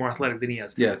 Thiago is way more athletic than he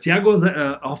is. Yes. Thiago is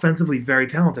offensively very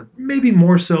talented, maybe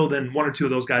more so than one or two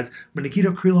of those guys, but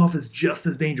Nikita Krylov is just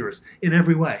as dangerous in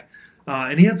every way.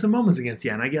 And he had some moments against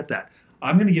Jan. I get that.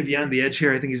 I'm going to give Jan the edge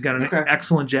here. I think he's got an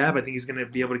excellent jab. I think he's going to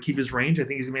be able to keep his range. I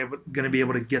think he's going to be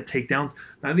able to get takedowns.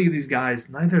 Neither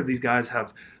of these guys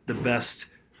have the best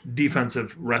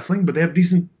defensive wrestling, but they have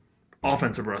decent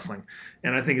offensive wrestling.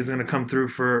 And I think it's going to come through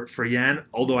for Jan,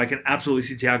 although I can absolutely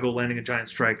see Thiago landing a giant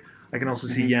strike. I can also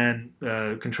see Jan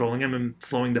controlling him and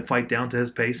slowing the fight down to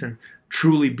his pace and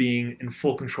truly being in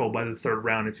full control by the third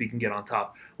round if he can get on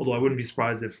top. Although I wouldn't be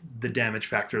surprised if the damage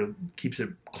factor keeps it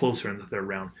closer in the third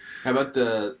round. How about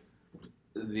the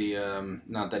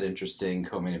not that interesting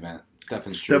co-main event?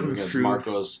 Stefan Struve against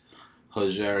Marcos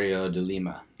Rogerio de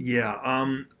Lima. Yeah,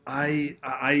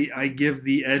 I give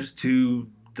the edge to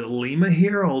de Lima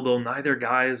here, although neither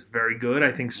guy is very good.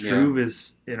 I think Struve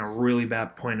is in a really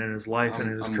bad point in his life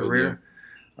and in his career.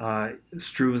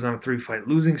 Struve is on a 3-fight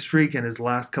losing streak, and his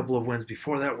last couple of wins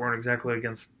before that weren't exactly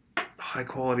against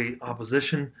high-quality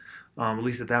opposition, at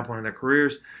least at that point in their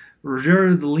careers.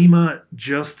 Rogerio de Lima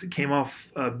just came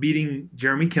off beating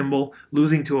Jeremy Kimball,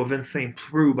 losing to Vince St.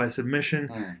 Preux by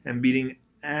submission, and beating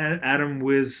Adam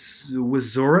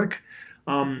Wieczorek.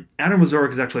 Adam Wieczorek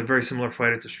is actually a very similar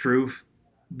fighter to Struve.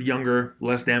 Younger,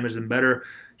 less damaged and better.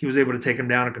 He was able to take him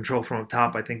down and control from up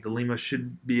top. I think de Lima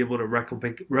should be able to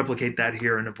replicate that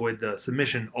here and avoid the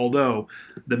submission, although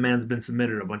the man's been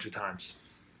submitted a bunch of times.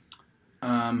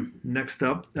 Next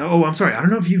up, I'm sorry. I don't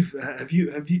know if I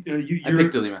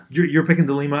picked de Lima. You're picking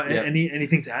de Lima. Yep.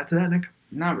 Anything to add to that, Nick?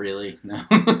 Not really. No.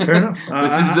 Fair enough. I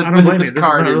don't blame you. This is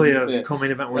not really a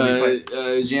co-main event worthy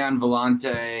fight. Gian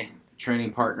Vellante,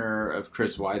 training partner of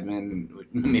Chris Weidman.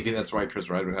 Maybe that's why Chris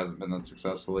Weidman hasn't been that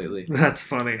successful lately. That's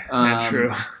funny.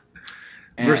 True.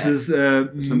 Versus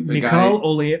Mikhail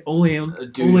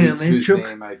Oleanchuk, whose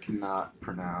name I cannot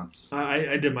pronounce.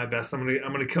 I did my best. I'm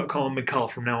gonna call him Mikhail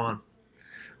from now on.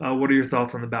 What are your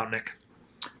thoughts on the bout, Nick?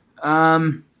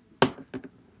 I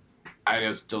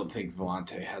just don't think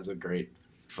Vellante has a great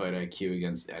fight IQ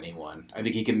against anyone. I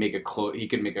think he can make a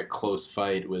close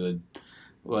fight with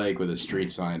a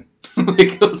street sign. I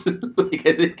think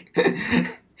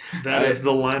that is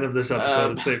the line of this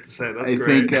episode. It's safe to say. That's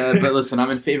great. But listen, I'm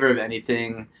in favor of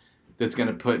anything that's going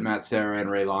to put Matt Serra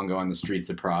and Ray Longo on the streets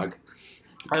of Prague.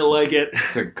 I like it.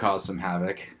 To cause some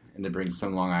havoc and to bring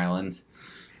some Long Island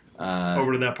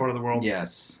over to that part of the world.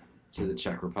 Yes, to the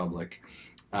Czech Republic.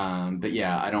 But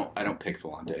yeah, I don't pick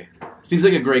Vellante. Seems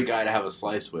like a great guy to have a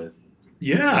slice with.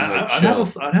 Yeah, I'd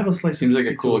have a slice. Seems like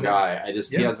a cool guy.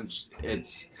 He hasn't.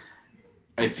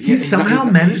 He somehow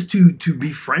managed to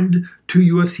befriend two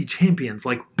UFC champions,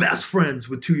 like best friends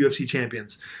with two UFC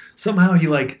champions. Somehow he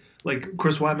like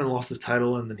Chris Weidman lost his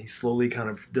title and then he slowly kind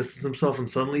of distanced himself and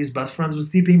suddenly he's best friends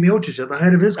with Stipe Miocic at the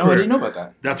height of his career. Oh, I didn't know about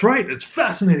that. That's right. It's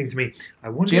fascinating to me. I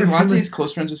wonder if Vellante is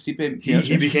close friends with Stipe Miocic?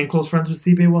 He became close friends with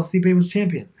Stipe while Stipe was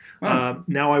champion. Wow.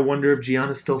 Now I wonder if Gian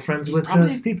is still friends with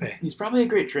Stipe. He's probably a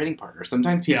great training partner.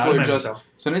 Sometimes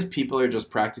people are just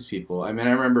practice people. I mean,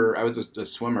 I remember I was a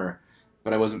swimmer,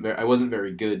 but I wasn't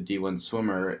very good D1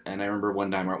 swimmer. And I remember one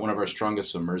time one of our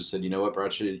strongest swimmers said, "You know what, bro?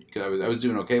 I was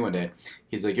doing okay one day."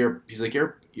 He's like, "You're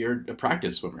a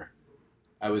practice swimmer."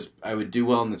 I would do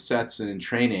well in the sets and in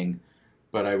training,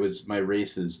 but my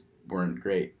races weren't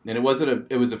great. And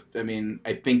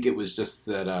I think it was just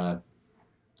that.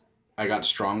 I got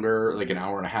stronger like an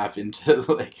hour and a half into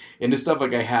stuff.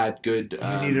 Like I had good.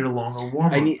 You needed a longer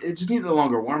warm up. It just needed a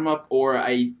longer warm up, or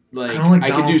I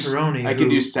could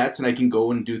do sets and I can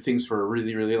go and do things for a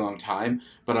really really long time.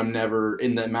 But I'm never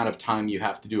in the amount of time you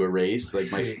have to do a race.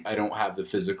 I don't have the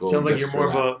physical. Sounds like you're more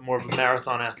of a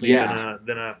marathon athlete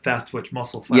than a fast twitch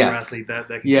muscle fiber athlete. That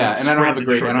can and I don't have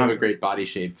a great body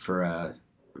shape for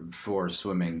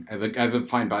swimming. I have a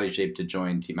fine body shape to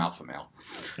join Team Alpha Male.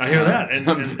 I hear that,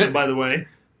 and by the way,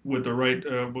 with the right,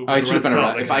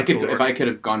 if I could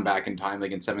have gone back in time,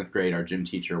 like in 7th grade, our gym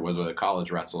teacher was a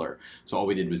college wrestler, so all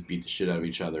we did was beat the shit out of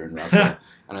each other and wrestle,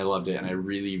 and I loved it. And I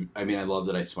love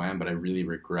that I swam, but I really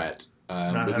regret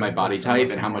with my body type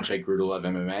and how much I grew to love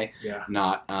MMA,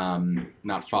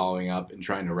 not following up and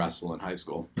trying to wrestle in high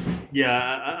school. Yeah,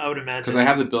 I would imagine because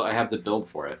I have the build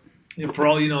for it. For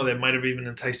all you know, they might have even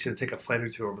enticed you to take a fight or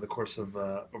two over the course of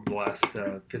over the last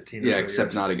 15 years. Yeah,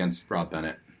 except not against Rob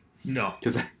Bennett. No.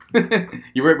 Because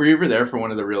were you there for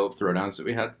one of the real throwdowns that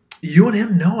we had? You and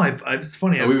him? No, it's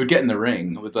funny. We would get in the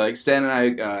ring with like Stan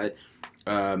and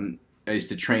I used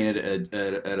to train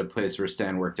at a place where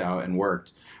Stan worked out and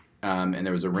worked. And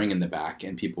there was a ring in the back,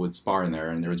 and people would spar in there.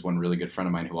 And there was one really good friend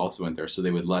of mine who also went there. So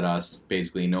they would let us,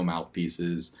 basically no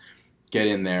mouthpieces, get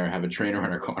in there, have a trainer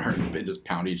in our corner, and just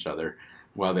pound each other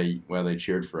while they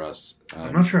cheered for us.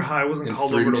 I'm not sure how I wasn't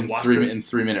called over to watch this. In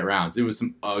 3-minute rounds. It was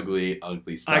some ugly,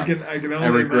 ugly stuff. I can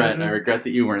only imagine. I regret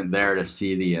that you weren't there to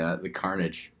see the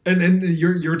carnage. And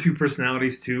your two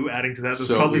personalities too, adding to that. There's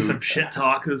probably some shit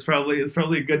talk. It was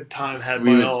probably a good time had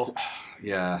by all.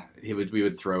 Yeah, we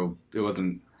would throw. It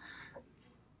wasn't.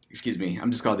 Excuse me.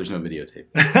 I'm just glad there's no videotape.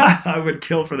 I would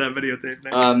kill for that videotape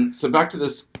now. So back to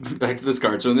this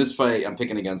card. So in this fight, I'm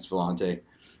picking against Vellante,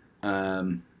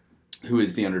 who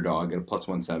is the underdog at a plus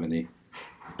 170.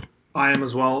 I am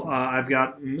as well. I've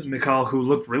got Mikhail, who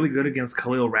looked really good against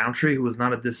Khalil Roundtree, who was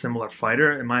not a dissimilar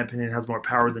fighter. In my opinion, has more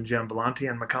power than Gian Vellante.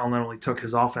 And Mikhail not only took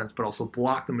his offense, but also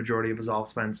blocked the majority of his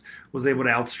offense, was able to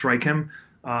outstrike him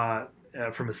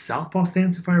from his southpaw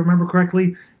stance, if I remember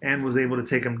correctly, and was able to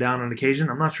take him down on occasion.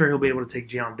 I'm not sure he'll be able to take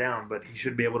Gian down, but he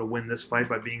should be able to win this fight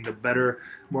by being the better,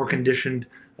 more conditioned,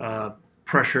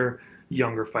 pressure,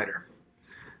 younger fighter.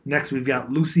 Next, we've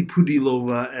got Lucy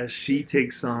Pudilova as she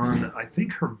takes on, I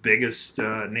think, her biggest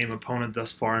name opponent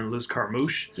thus far in Liz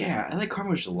Carmouche. Yeah, I like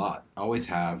Carmouche a lot. Always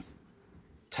have.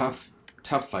 Tough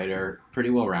fighter, pretty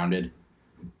well-rounded.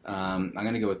 I'm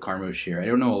going to go with Carmouche here. I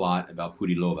don't know a lot about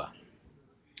Pudilova.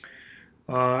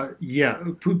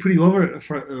 Pudilova,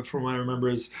 from what I remember,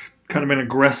 is kind of an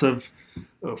aggressive,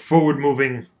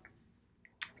 forward-moving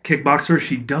kickboxer.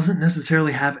 She doesn't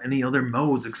necessarily have any other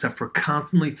modes except for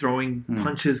constantly throwing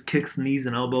punches, kicks, knees,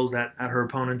 and elbows at her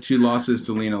opponents. She losses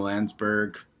to Lena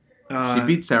Landsberg. She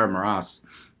beat Sarah Moras.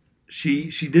 She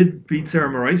did beat Sarah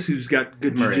Morais, who's got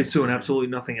good jiu-jitsu and absolutely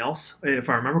nothing else, if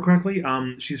I remember correctly.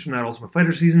 She's from that Ultimate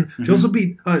Fighter season. Mm-hmm. She also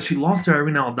she lost to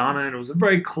Irene Aldana, and it was a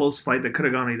very close fight that could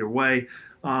have gone either way.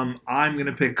 I'm going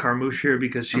to pick Carmouche here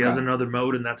because she has another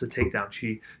mode, and that's a takedown.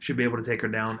 She should be able to take her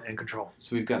down and control.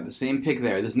 So we've got the same pick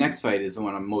there. This next fight is the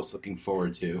one I'm most looking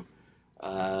forward to.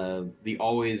 The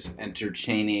always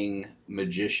entertaining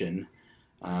magician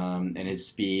and his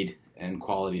speed and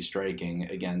quality striking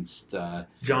against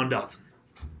John Dodson.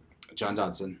 John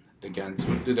Dodson against.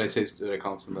 What did I say? Did I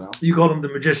call him something else? You called him the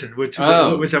magician, which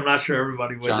I'm not sure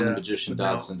everybody would. John the Magician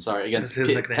Dodson. Sorry, against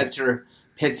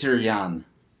Petr Yan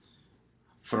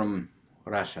from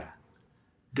Russia.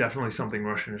 Definitely something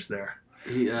Russianish there.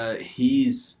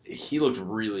 He looked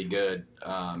really good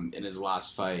in his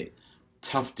last fight.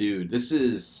 Tough dude.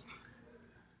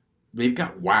 They've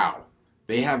got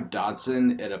They have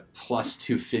Dodson at a plus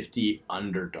 250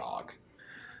 underdog.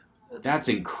 That's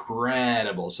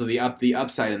incredible. So the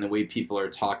upside and the way people are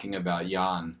talking about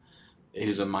Jan,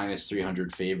 who's a minus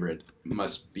 300 favorite,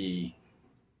 must be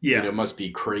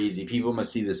crazy. People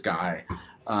must see this guy.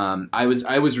 I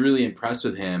was really impressed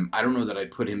with him. I don't know that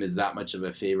I'd put him as that much of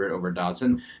a favorite over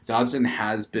Dodson. Dodson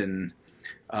has been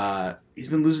he's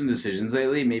been losing decisions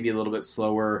lately, maybe a little bit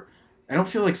slower. I don't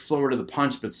feel like slower to the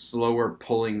punch, but slower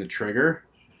pulling the trigger.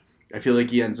 I feel like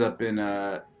he ends up in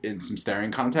some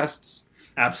staring contests.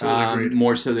 Absolutely,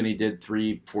 more so than he did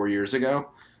 3-4 years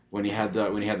ago when he had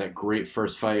that great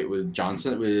first fight with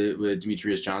Johnson with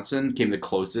Demetrius Johnson. Came the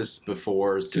closest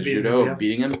before Cejudo of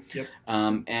beating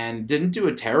him, and didn't do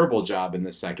a terrible job in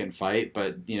the second fight,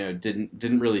 but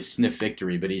didn't really sniff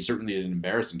victory. But he certainly didn't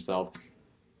embarrass himself.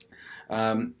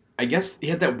 I guess he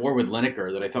had that war with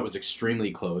Lineker that I thought was extremely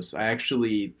close. I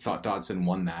actually thought Dodson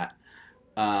won that.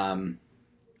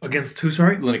 Against who,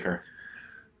 sorry? Lineker.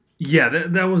 Yeah,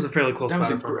 that was a fairly close fight.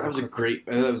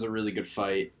 That was a really good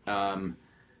fight.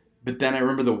 But then I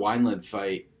remember the Wineland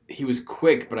fight. He was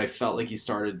quick, but I felt like he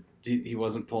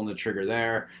wasn't pulling the trigger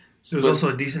there. There was also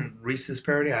a decent reach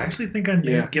disparity. I actually think I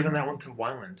may have given that one to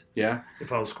Wineland. Yeah.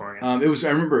 If I was scoring it. I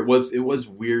remember it was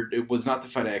weird. It was not the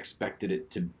fight I expected it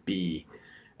to be.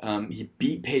 He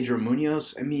beat Pedro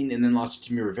Munoz, and then lost to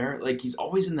Jimmy Rivera. Like, he's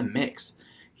always in the mix.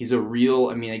 He's a real,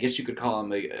 I guess you could call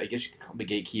him a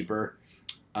gatekeeper.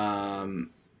 At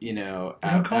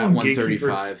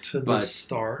 135, to the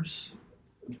stars.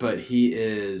 But he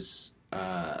is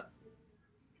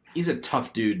he's a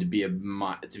tough dude to be a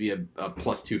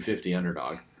plus 250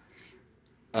 underdog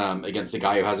against a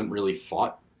guy who hasn't really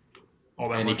fought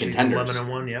any contenders.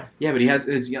 11-1, yeah. Yeah, but he has.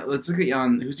 Let's look at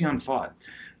Jan. Who's Jan fought?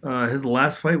 His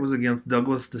last fight was against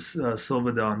Douglas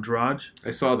Silva de Andrade. I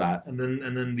saw that. And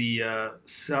then the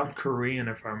South Korean,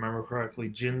 if I remember correctly,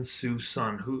 Jin Soo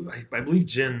Sun, who I believe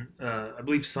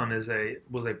Sun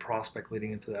was a prospect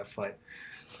leading into that fight.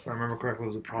 If I remember correctly, it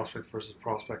was a prospect versus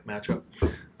prospect matchup.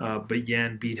 But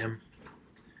Yan beat him.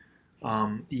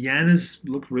 Yan has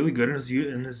looked really good in his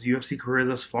UFC career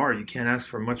thus far. You can't ask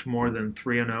for much more than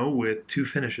 3-0 with 2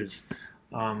 finishes.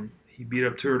 He beat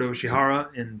up Teruto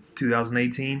Ishihara in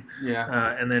 2018.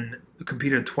 Yeah. And then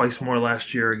competed twice more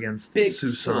last year against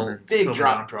Susan and big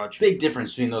drop. Big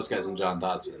difference between those guys and John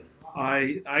Dodson.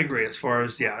 I agree as far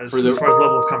as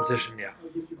level of competition, yeah.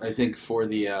 I think for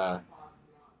the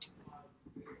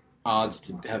odds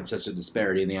to have such a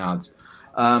disparity in the odds.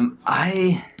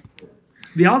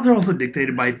 The odds are also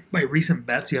dictated by recent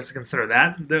bets. You have to consider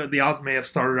that. The odds may have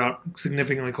started out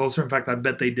significantly closer. In fact, I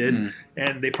bet they did.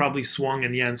 And they probably swung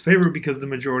in Yan's favor because the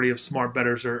majority of smart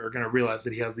bettors are going to realize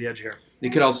that he has the edge here. It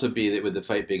could also be that with the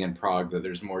fight being in Prague, that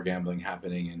there's more gambling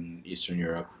happening in Eastern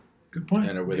Europe. Good point.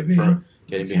 And with it for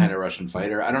getting behind a Russian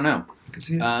fighter. I don't know. I can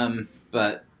see it.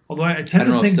 But although I tend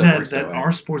to think that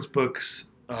our sports books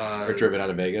are driven out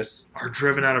of Vegas. Are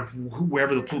driven out of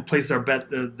wherever the places are bet.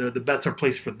 The bets are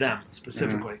placed for them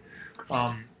specifically.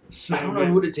 So I don't know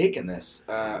who would have taken this.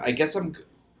 I guess I'm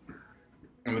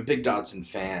a big Dodson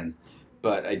fan,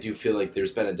 but I do feel like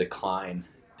there's been a decline,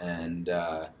 and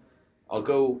I'll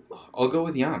go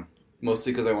with Jan,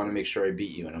 mostly because I want to make sure I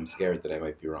beat you, and I'm scared that I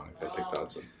might be wrong if I pick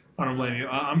Dodson. I don't blame you.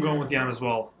 I'm going with Jan as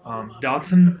well.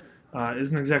 Dodson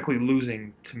isn't exactly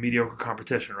losing to mediocre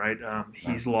competition, right?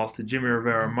 He's lost to Jimmy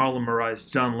Rivera, Marlon Moraes,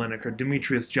 John Lineker,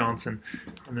 Demetrius Johnson,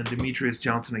 and then Demetrius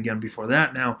Johnson again before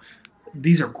that. Now,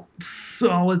 these are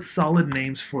solid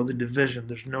names for the division.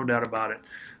 There's no doubt about it.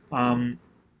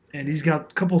 And he's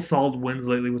got a couple solid wins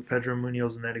lately with Pedro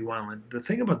Munoz and Eddie Wineland. The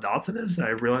thing about Dodson is, I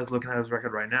realize looking at his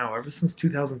record right now, ever since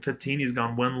 2015, he's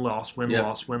gone win-loss.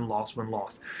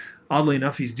 Oddly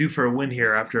enough, he's due for a win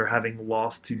here after having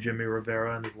lost to Jimmy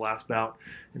Rivera in his last bout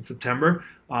in September.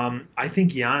 I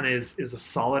think Jan is a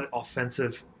solid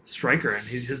offensive striker, and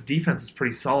his defense is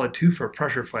pretty solid too for a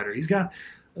pressure fighter. He's got,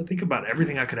 I think, about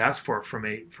everything I could ask for from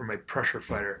a pressure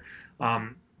fighter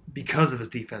because of his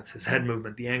defense, his head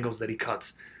movement, the angles that he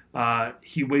cuts.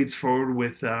 He wades forward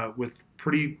with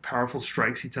pretty powerful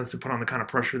strikes. He tends to put on the kind of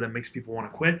pressure that makes people want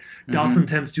to quit. Dodson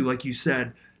tends to, like you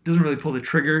said, doesn't really pull the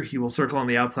trigger. He will circle on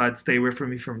the outside, stay away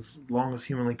from me for as long as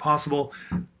humanly possible,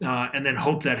 and then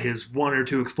hope that his 1 or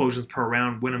 2 explosions per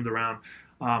round win him the round.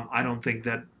 I don't think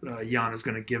that Jan is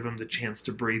going to give him the chance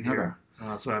to breathe here.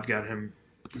 So I've got him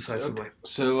decisively.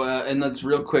 So, and let's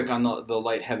real quick on the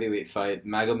light heavyweight fight,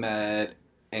 Magomed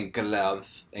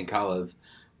Ankalaev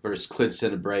versus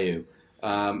Klidson Abreu.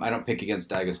 I don't pick against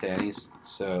Dagestanis,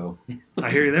 so... I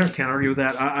hear you there. Can't argue with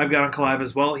that. I've got Ankalaev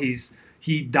as well.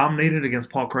 He dominated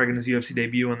against Paul Craig in his UFC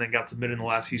debut and then got submitted in the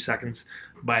last few seconds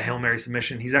by a Hail Mary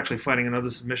submission. He's actually fighting another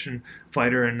submission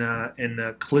fighter in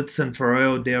Klidson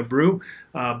Ferroyo de Abreu,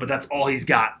 but that's all he's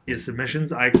got is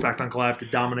submissions. I expect Ankalaev to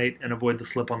dominate and avoid the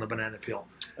slip on the banana peel.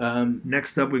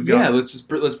 Next up, we've got... Yeah,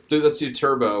 let's do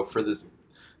turbo for this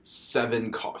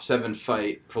 7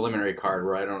 fight preliminary card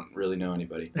where I don't really know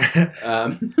anybody.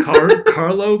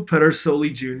 Carlo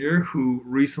Pedersoli Jr., who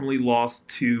recently lost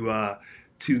to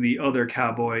the other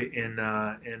cowboy in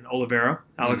Oliveira,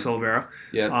 Alex Oliveira.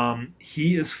 Yeah.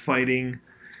 He is fighting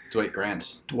Dwight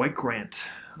Grant.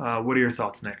 What are your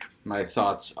thoughts, Nick? My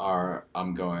thoughts are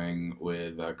I'm going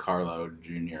with Carlo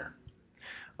Jr.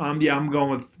 Yeah, I'm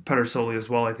going with Pedersoli as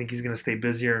well. I think he's going to stay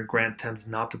busier, and Grant tends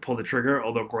not to pull the trigger,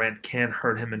 although Grant can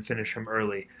hurt him and finish him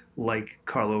early, like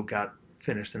Carlo got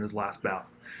finished in his last bout.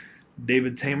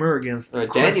 David Tamer against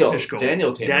Daniel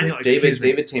Tamer.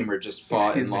 David Tamer just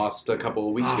fought and lost a couple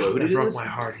of weeks ago. Who did he lose? My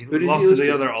heart. He lost to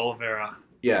the other Oliveira.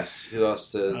 Yes, he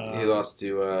lost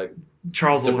to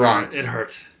Charles Oliveira. It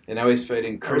hurt. And now he's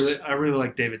fighting Chris. I really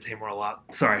like David Tamer a lot.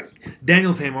 Sorry.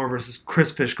 Daniel Tamer versus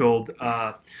Chris Fishgold.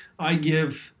 I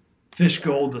give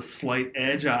Fishgold a slight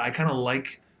edge. I kind of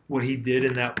like what he did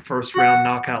in that first round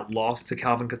knockout loss to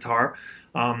Calvin Kattar.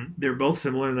 They're both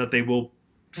similar in that they will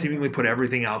seemingly put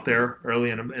everything out there early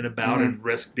in a bout and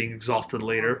risk being exhausted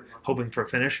later, hoping for a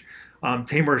finish.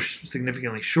 Tamer is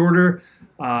significantly shorter,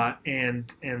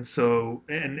 and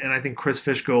I think Chris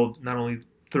Fishgold not only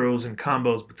throws in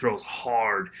combos but throws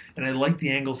hard. And I like the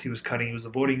angles he was cutting. He was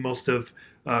avoiding most of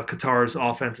Qatar's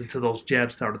offense until those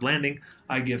jabs started landing.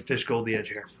 I give Fishgold the edge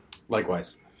here.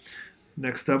 Likewise.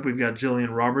 Next up, we've got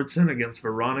Jillian Robertson against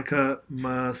Veronica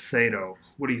Macedo.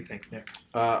 What do you think, Nick?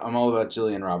 I'm all about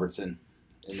Jillian Robertson.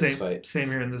 This fight. Same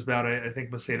here in this bout. I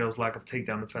think Macedo's lack of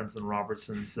takedown defense and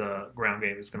Robertson's ground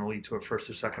game is going to lead to a first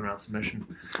or second round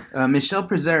submission. Michel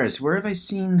Prazeres, where have I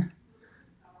seen?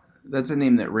 That's a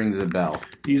name that rings a bell.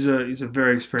 He's a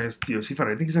very experienced UFC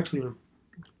fighter. I think he's actually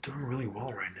doing really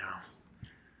well right now.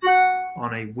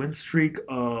 On a win streak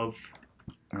of...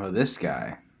 Oh, this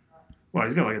guy. Well,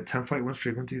 he's got like a 10-fight win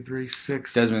streak. 1, 2, 3,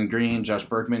 6. Desmond Green, Josh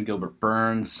Berkman, Gilbert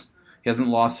Burns, He hasn't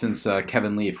lost since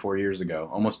Kevin Lee 4 years ago,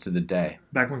 almost to the day.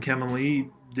 Back when Kevin Lee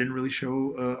didn't really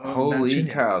show a Holy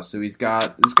cow. So this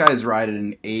guy's riding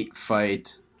an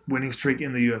 8-fight winning streak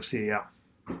in the UFC, yeah.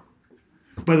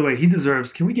 By the way, he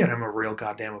deserves, can we get him a real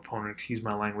goddamn opponent? Excuse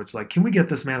my language. Like, can we get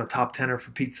this man a top 10er for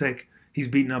Pete's sake? He's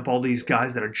beating up all these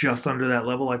guys that are just under that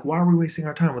level. Like, why are we wasting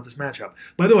our time with this matchup?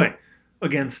 By the way,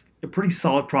 against a pretty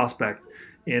solid prospect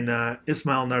in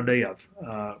Ismail Nardayev.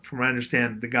 From what I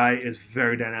understand, the guy is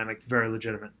very dynamic, very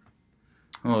legitimate.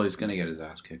 Well, he's going to get his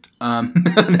ass kicked.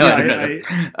 No.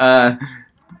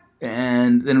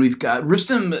 And then we've got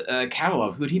Rustam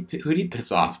Kavalov. Who'd he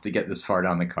piss off to get this far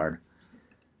down the card?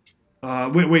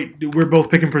 Wait. We're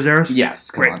both picking Prazeres? Yes,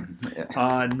 great. On.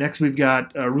 Yeah. Next, we've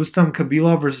got Rustam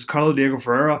Khabilov versus Carlo Diego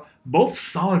Ferreira. Both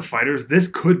solid fighters. This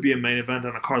could be a main event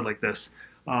on a card like this.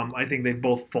 I think they've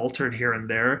both faltered here and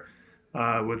there.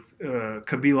 With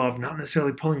Khabilov not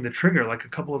necessarily pulling the trigger like a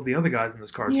couple of the other guys in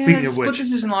this card. Yeah, Speaking of which, split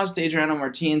decision loss to Adriano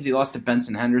Martins. He lost to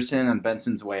Benson Henderson on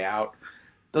Benson's way out.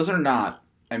 Those are not.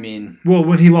 I mean, well,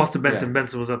 when he lost to Benson,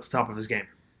 Benson was at the top of his game.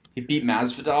 He beat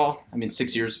Masvidal. I mean,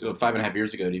 5.5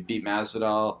 years ago, he beat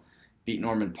Masvidal, beat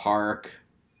Norman Park,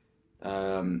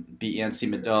 beat Yancy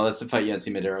Medeiros. That's the fight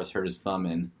Yancy Medeiros hurt his thumb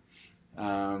in.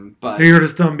 But he hurt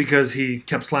his thumb because he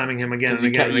kept slamming him again and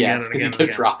again. Yes, because he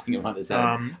kept dropping him on his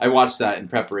head. I watched that in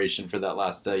preparation for that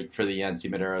last for the Yancy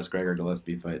Medeiros Gregor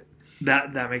Gillespie fight.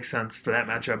 That makes sense for that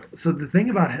matchup. So the thing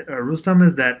about Rustam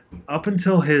is that up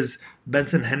until his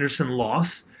Benson Henderson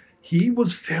loss, he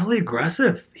was fairly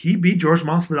aggressive. He beat George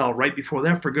Masvidal right before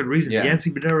that for good reason. Yeah. Yancy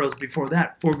Medeiros before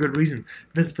that for good reason.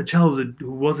 Vince Pichel,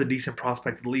 who was a decent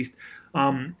prospect at least.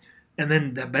 And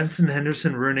then that Benson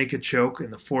Henderson rear naked choke in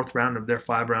the 4th round of their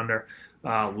 5-rounder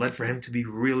led for him to be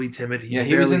really timid.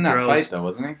 He was in that fight though,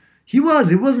 wasn't he? He was.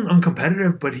 It wasn't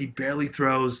uncompetitive, but he barely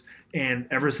throws. And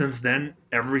ever since then,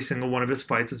 every single one of his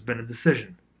fights has been a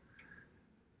decision.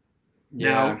 Yeah.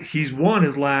 Now, he's won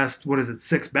his last,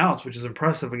 6 bouts, which is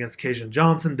impressive against Kajan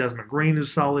Johnson, Desmond Green,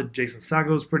 who's solid, Jason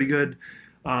Sago's pretty good,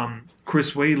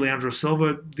 Chris Wade, Leandro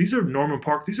Silva. These are Norman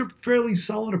Park. These are fairly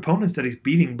solid opponents that he's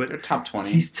beating, but they're top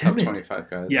 20. He's timid. Top 25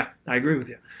 guys. Yeah, I agree with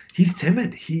you. He's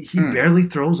timid. He barely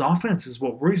throws offense is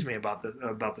what worries me about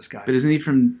this guy. But isn't he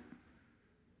from...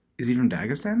 Is he from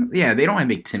Dagestan? Yeah, they don't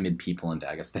make timid people in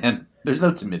Dagestan. There's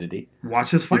no timidity. Watch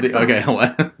his fight. Okay,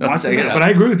 watch him. But I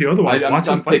agree with you. Otherwise,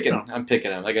 I'm picking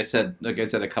him. Like I said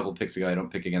a couple picks ago, I don't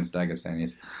pick against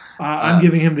Dagestanis. I'm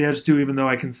giving him the edge too, even though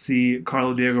I can see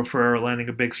Carlo Diego Ferreira landing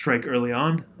a big strike early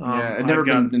on. I've never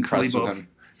been impressed with him,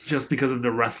 just because of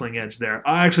the wrestling edge there.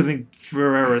 I actually think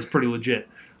Ferreira is pretty legit.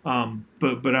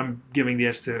 But I'm giving the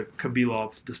edge to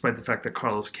Khabilov, despite the fact that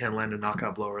Carlos can land a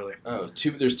knockout blow early.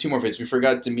 There's 2 more fights. We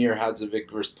forgot Damir Hadzovic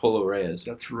versus Polo Reyes.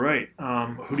 That's right.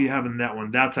 Who do you have in that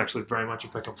one? That's actually very much a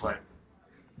pick and play.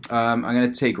 I'm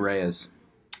going to take Reyes.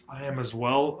 I am as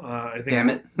well. I think Damn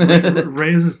it.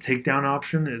 Reyes' takedown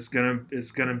option is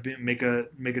gonna make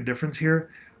a difference here,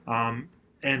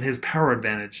 and his power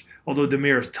advantage. Although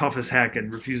Damir is tough as heck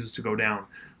and refuses to go down.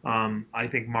 I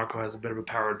think Marco has a bit of a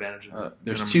power advantage.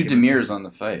 There's 2 Demirs on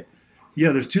the fight.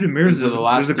 Yeah, there's 2 Demirs.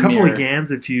 There's a couple of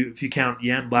Yans if you count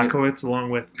Jan Blachowicz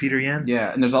along with Peter Yan.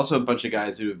 Yeah, and there's also a bunch of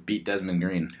guys who have beat Desmond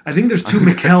Green. I think there's 2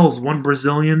 Mikkels, one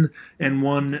Brazilian and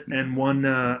one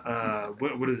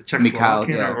what is it,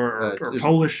 Czechoslovakian or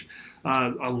Polish.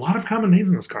 A lot of common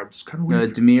names in this card. It's kind of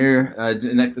weird.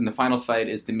 Damir. Next in the final fight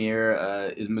is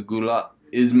Damir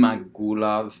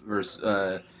Ismagulov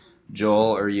versus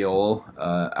Joel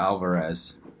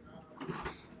Alvarez.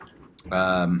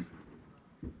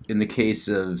 In the case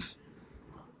of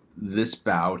this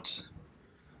bout,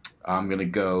 I'm going to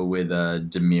go with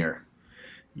Damir.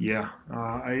 Yeah,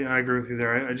 I agree with you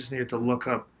there. I just needed to look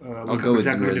up exactly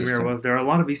what Damir was. There are a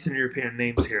lot of Eastern European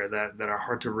names here that are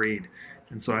hard to read,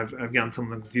 and so I've gotten some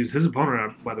of them confused. His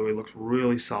opponent, by the way, looks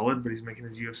really solid, but he's making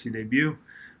his UFC debut.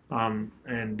 And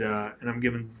I'm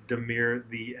giving Damir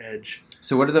the edge.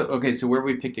 So what are so where are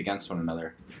we picked against one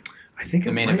another? I think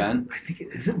the main event. I think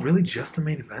is it really just the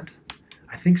main event?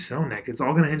 I think so, Nick. It's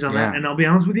all going to hinge on that. And I'll be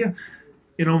honest with you,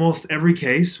 in almost every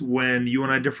case, when you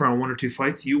and I differ on 1 or 2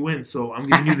 fights, you win. So I'm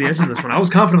giving you the edge in this one. I was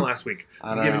confident last week.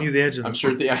 I'm giving you the edge in this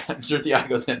one. I'm sure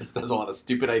Thiago Santos has a lot of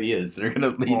stupid ideas that are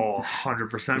going to lead. Oh,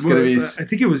 100%. I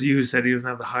think it was you who said he doesn't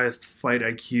have the highest fight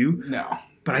IQ. No.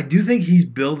 But I do think he's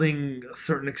building a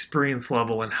certain experience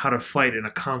level in how to fight in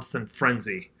a constant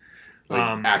frenzy.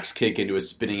 Axe kick into a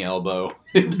spinning elbow.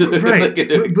 Right.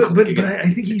 But I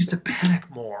think he used to panic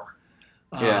more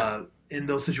in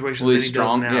those situations than he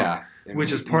does now. Yeah.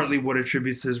 which is partly what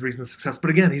attributes to his recent success. But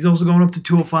again, he's also going up to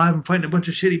 205 and fighting a bunch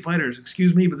of shitty fighters.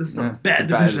 Excuse me, but this is a bad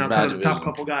division outside of the top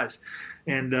couple guys.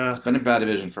 And it's been a bad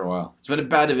division for a while. It's been a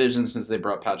bad division since they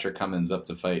brought Patrick Cummins up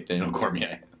to fight Daniel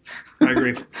Cormier. I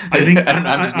agree. I think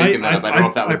I'm just making that up. I don't know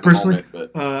if that was the moment,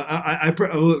 but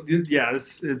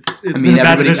it's. I mean,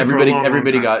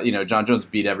 everybody got John Jones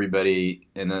beat everybody,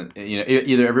 and then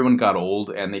either everyone got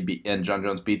old and John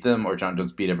Jones beat them, or John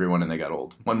Jones beat everyone and they got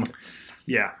old.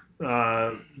 Yeah,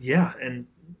 and.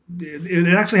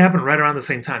 It actually happened right around the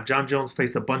same time. John Jones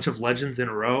faced a bunch of legends in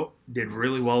a row, did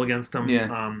really well against them.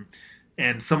 Yeah.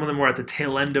 And some of them were at the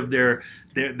tail end of their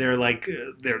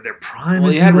prime.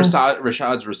 Well, you had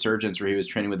Rashad's resurgence where he was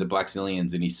training with the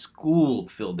Blackzilians and he schooled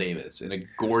Phil Davis in a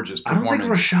gorgeous performance. I don't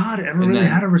think Rashad ever really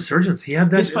had a resurgence. He had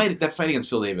that fight against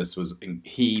Phil Davis was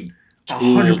 100%.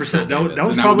 That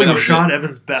was probably Rashad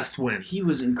Evans' best win. He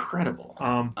was incredible.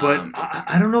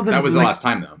 I don't know that was the last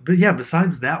time though. But yeah,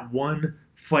 besides that one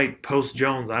fight post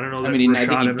Jones, I don't know. I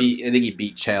think he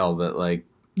beat Chael, but but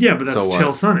that's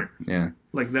Chael Sonnen. Yeah.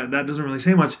 That doesn't really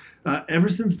say much. Ever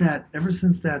since that,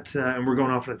 and we're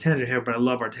going off on a tangent here, but I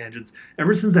love our tangents.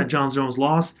 Ever since that John Jones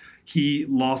loss, he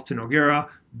lost to Nogueira,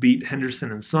 beat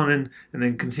Henderson and Sonnen, and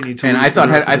then continued to. And I thought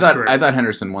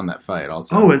Henderson won that fight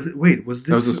also. Oh, was this?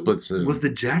 That was a split decision. Was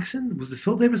the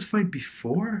Phil Davis fight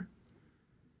before?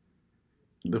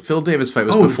 The Phil Davis fight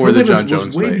was before the John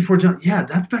Jones fight. Way before John. Yeah,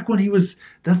 that's back when he was.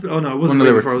 It wasn't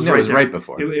before. It was right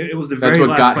before. It was the that's very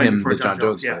what last got him fight the John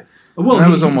Jones fight. Well,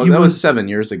 that was 7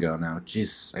 years ago now.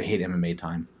 Jeez, I hate MMA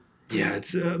time. Yeah,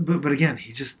 it's but again,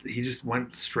 he just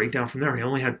went straight down from there. He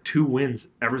only had 2 wins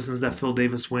ever since that Phil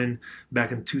Davis win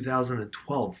back in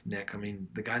 2012. Nick, I mean,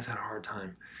 the guy's had a hard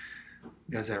time.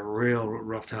 The guy's had a real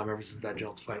rough time ever since that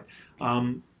Jones fight.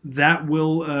 That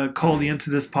will call the end to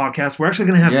this podcast. We're actually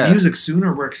going to have music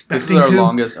sooner. We're expecting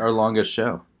this is our longest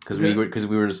show because we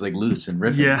were just loose and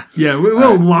riffing. Yeah.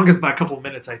 Longest by a couple of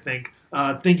minutes, I think.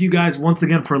 Thank you guys once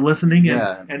again for listening,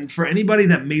 and for anybody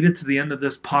that made it to the end of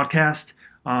this podcast.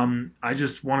 I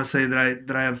just want to say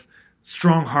that I have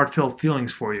strong, heartfelt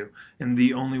feelings for you, and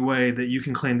the only way that you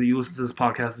can claim that you listen to this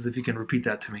podcast is if you can repeat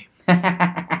that to me.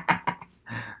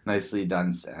 Nicely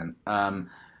done, Stan. I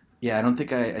don't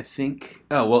think I think.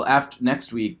 Oh well, after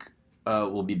next week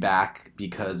we'll be back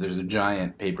because there's a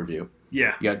giant pay-per-view.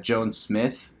 Yeah, you got Jones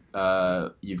Smith.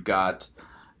 You've got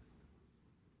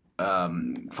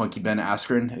Funky Ben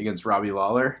Askren against Robbie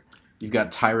Lawler. You've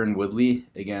got Tyron Woodley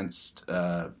against.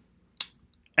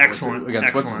 Excellent.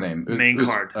 What's his name? Main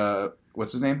card.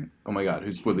 What's his name? Oh my God,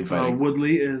 who's Woodley fighting?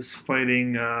 Woodley is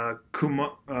fighting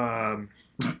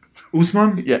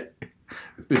Usman. Yeah.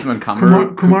 Usman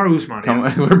Kamaru. Kumar Usman.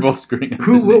 Yeah. We're both screwing up.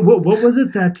 What was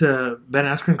it that Ben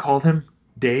Askren called him?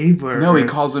 Dave? He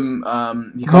calls him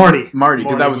Marty. Marty,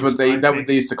 because that was what they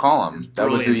used to call him. That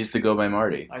was who used to go by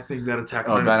Marty. I think that attack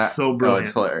is so brilliant. Oh,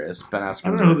 it's hilarious. Ben Askren. I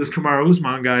don't know who this Kamaru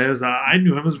Usman guy is. I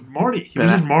knew him as Marty. He was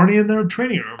just Marty in their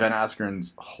training room. Ben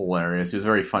Askren's hilarious. He was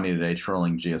very funny today,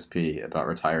 trolling GSP about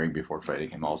retiring before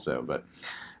fighting him also. But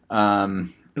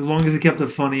as long as he kept it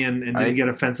funny and didn't get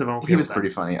offensive, he was pretty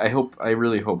funny. I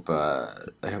really hope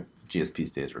GSP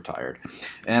stays retired.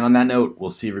 And on that note, we'll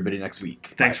see everybody next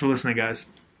week. Thanks for listening, guys.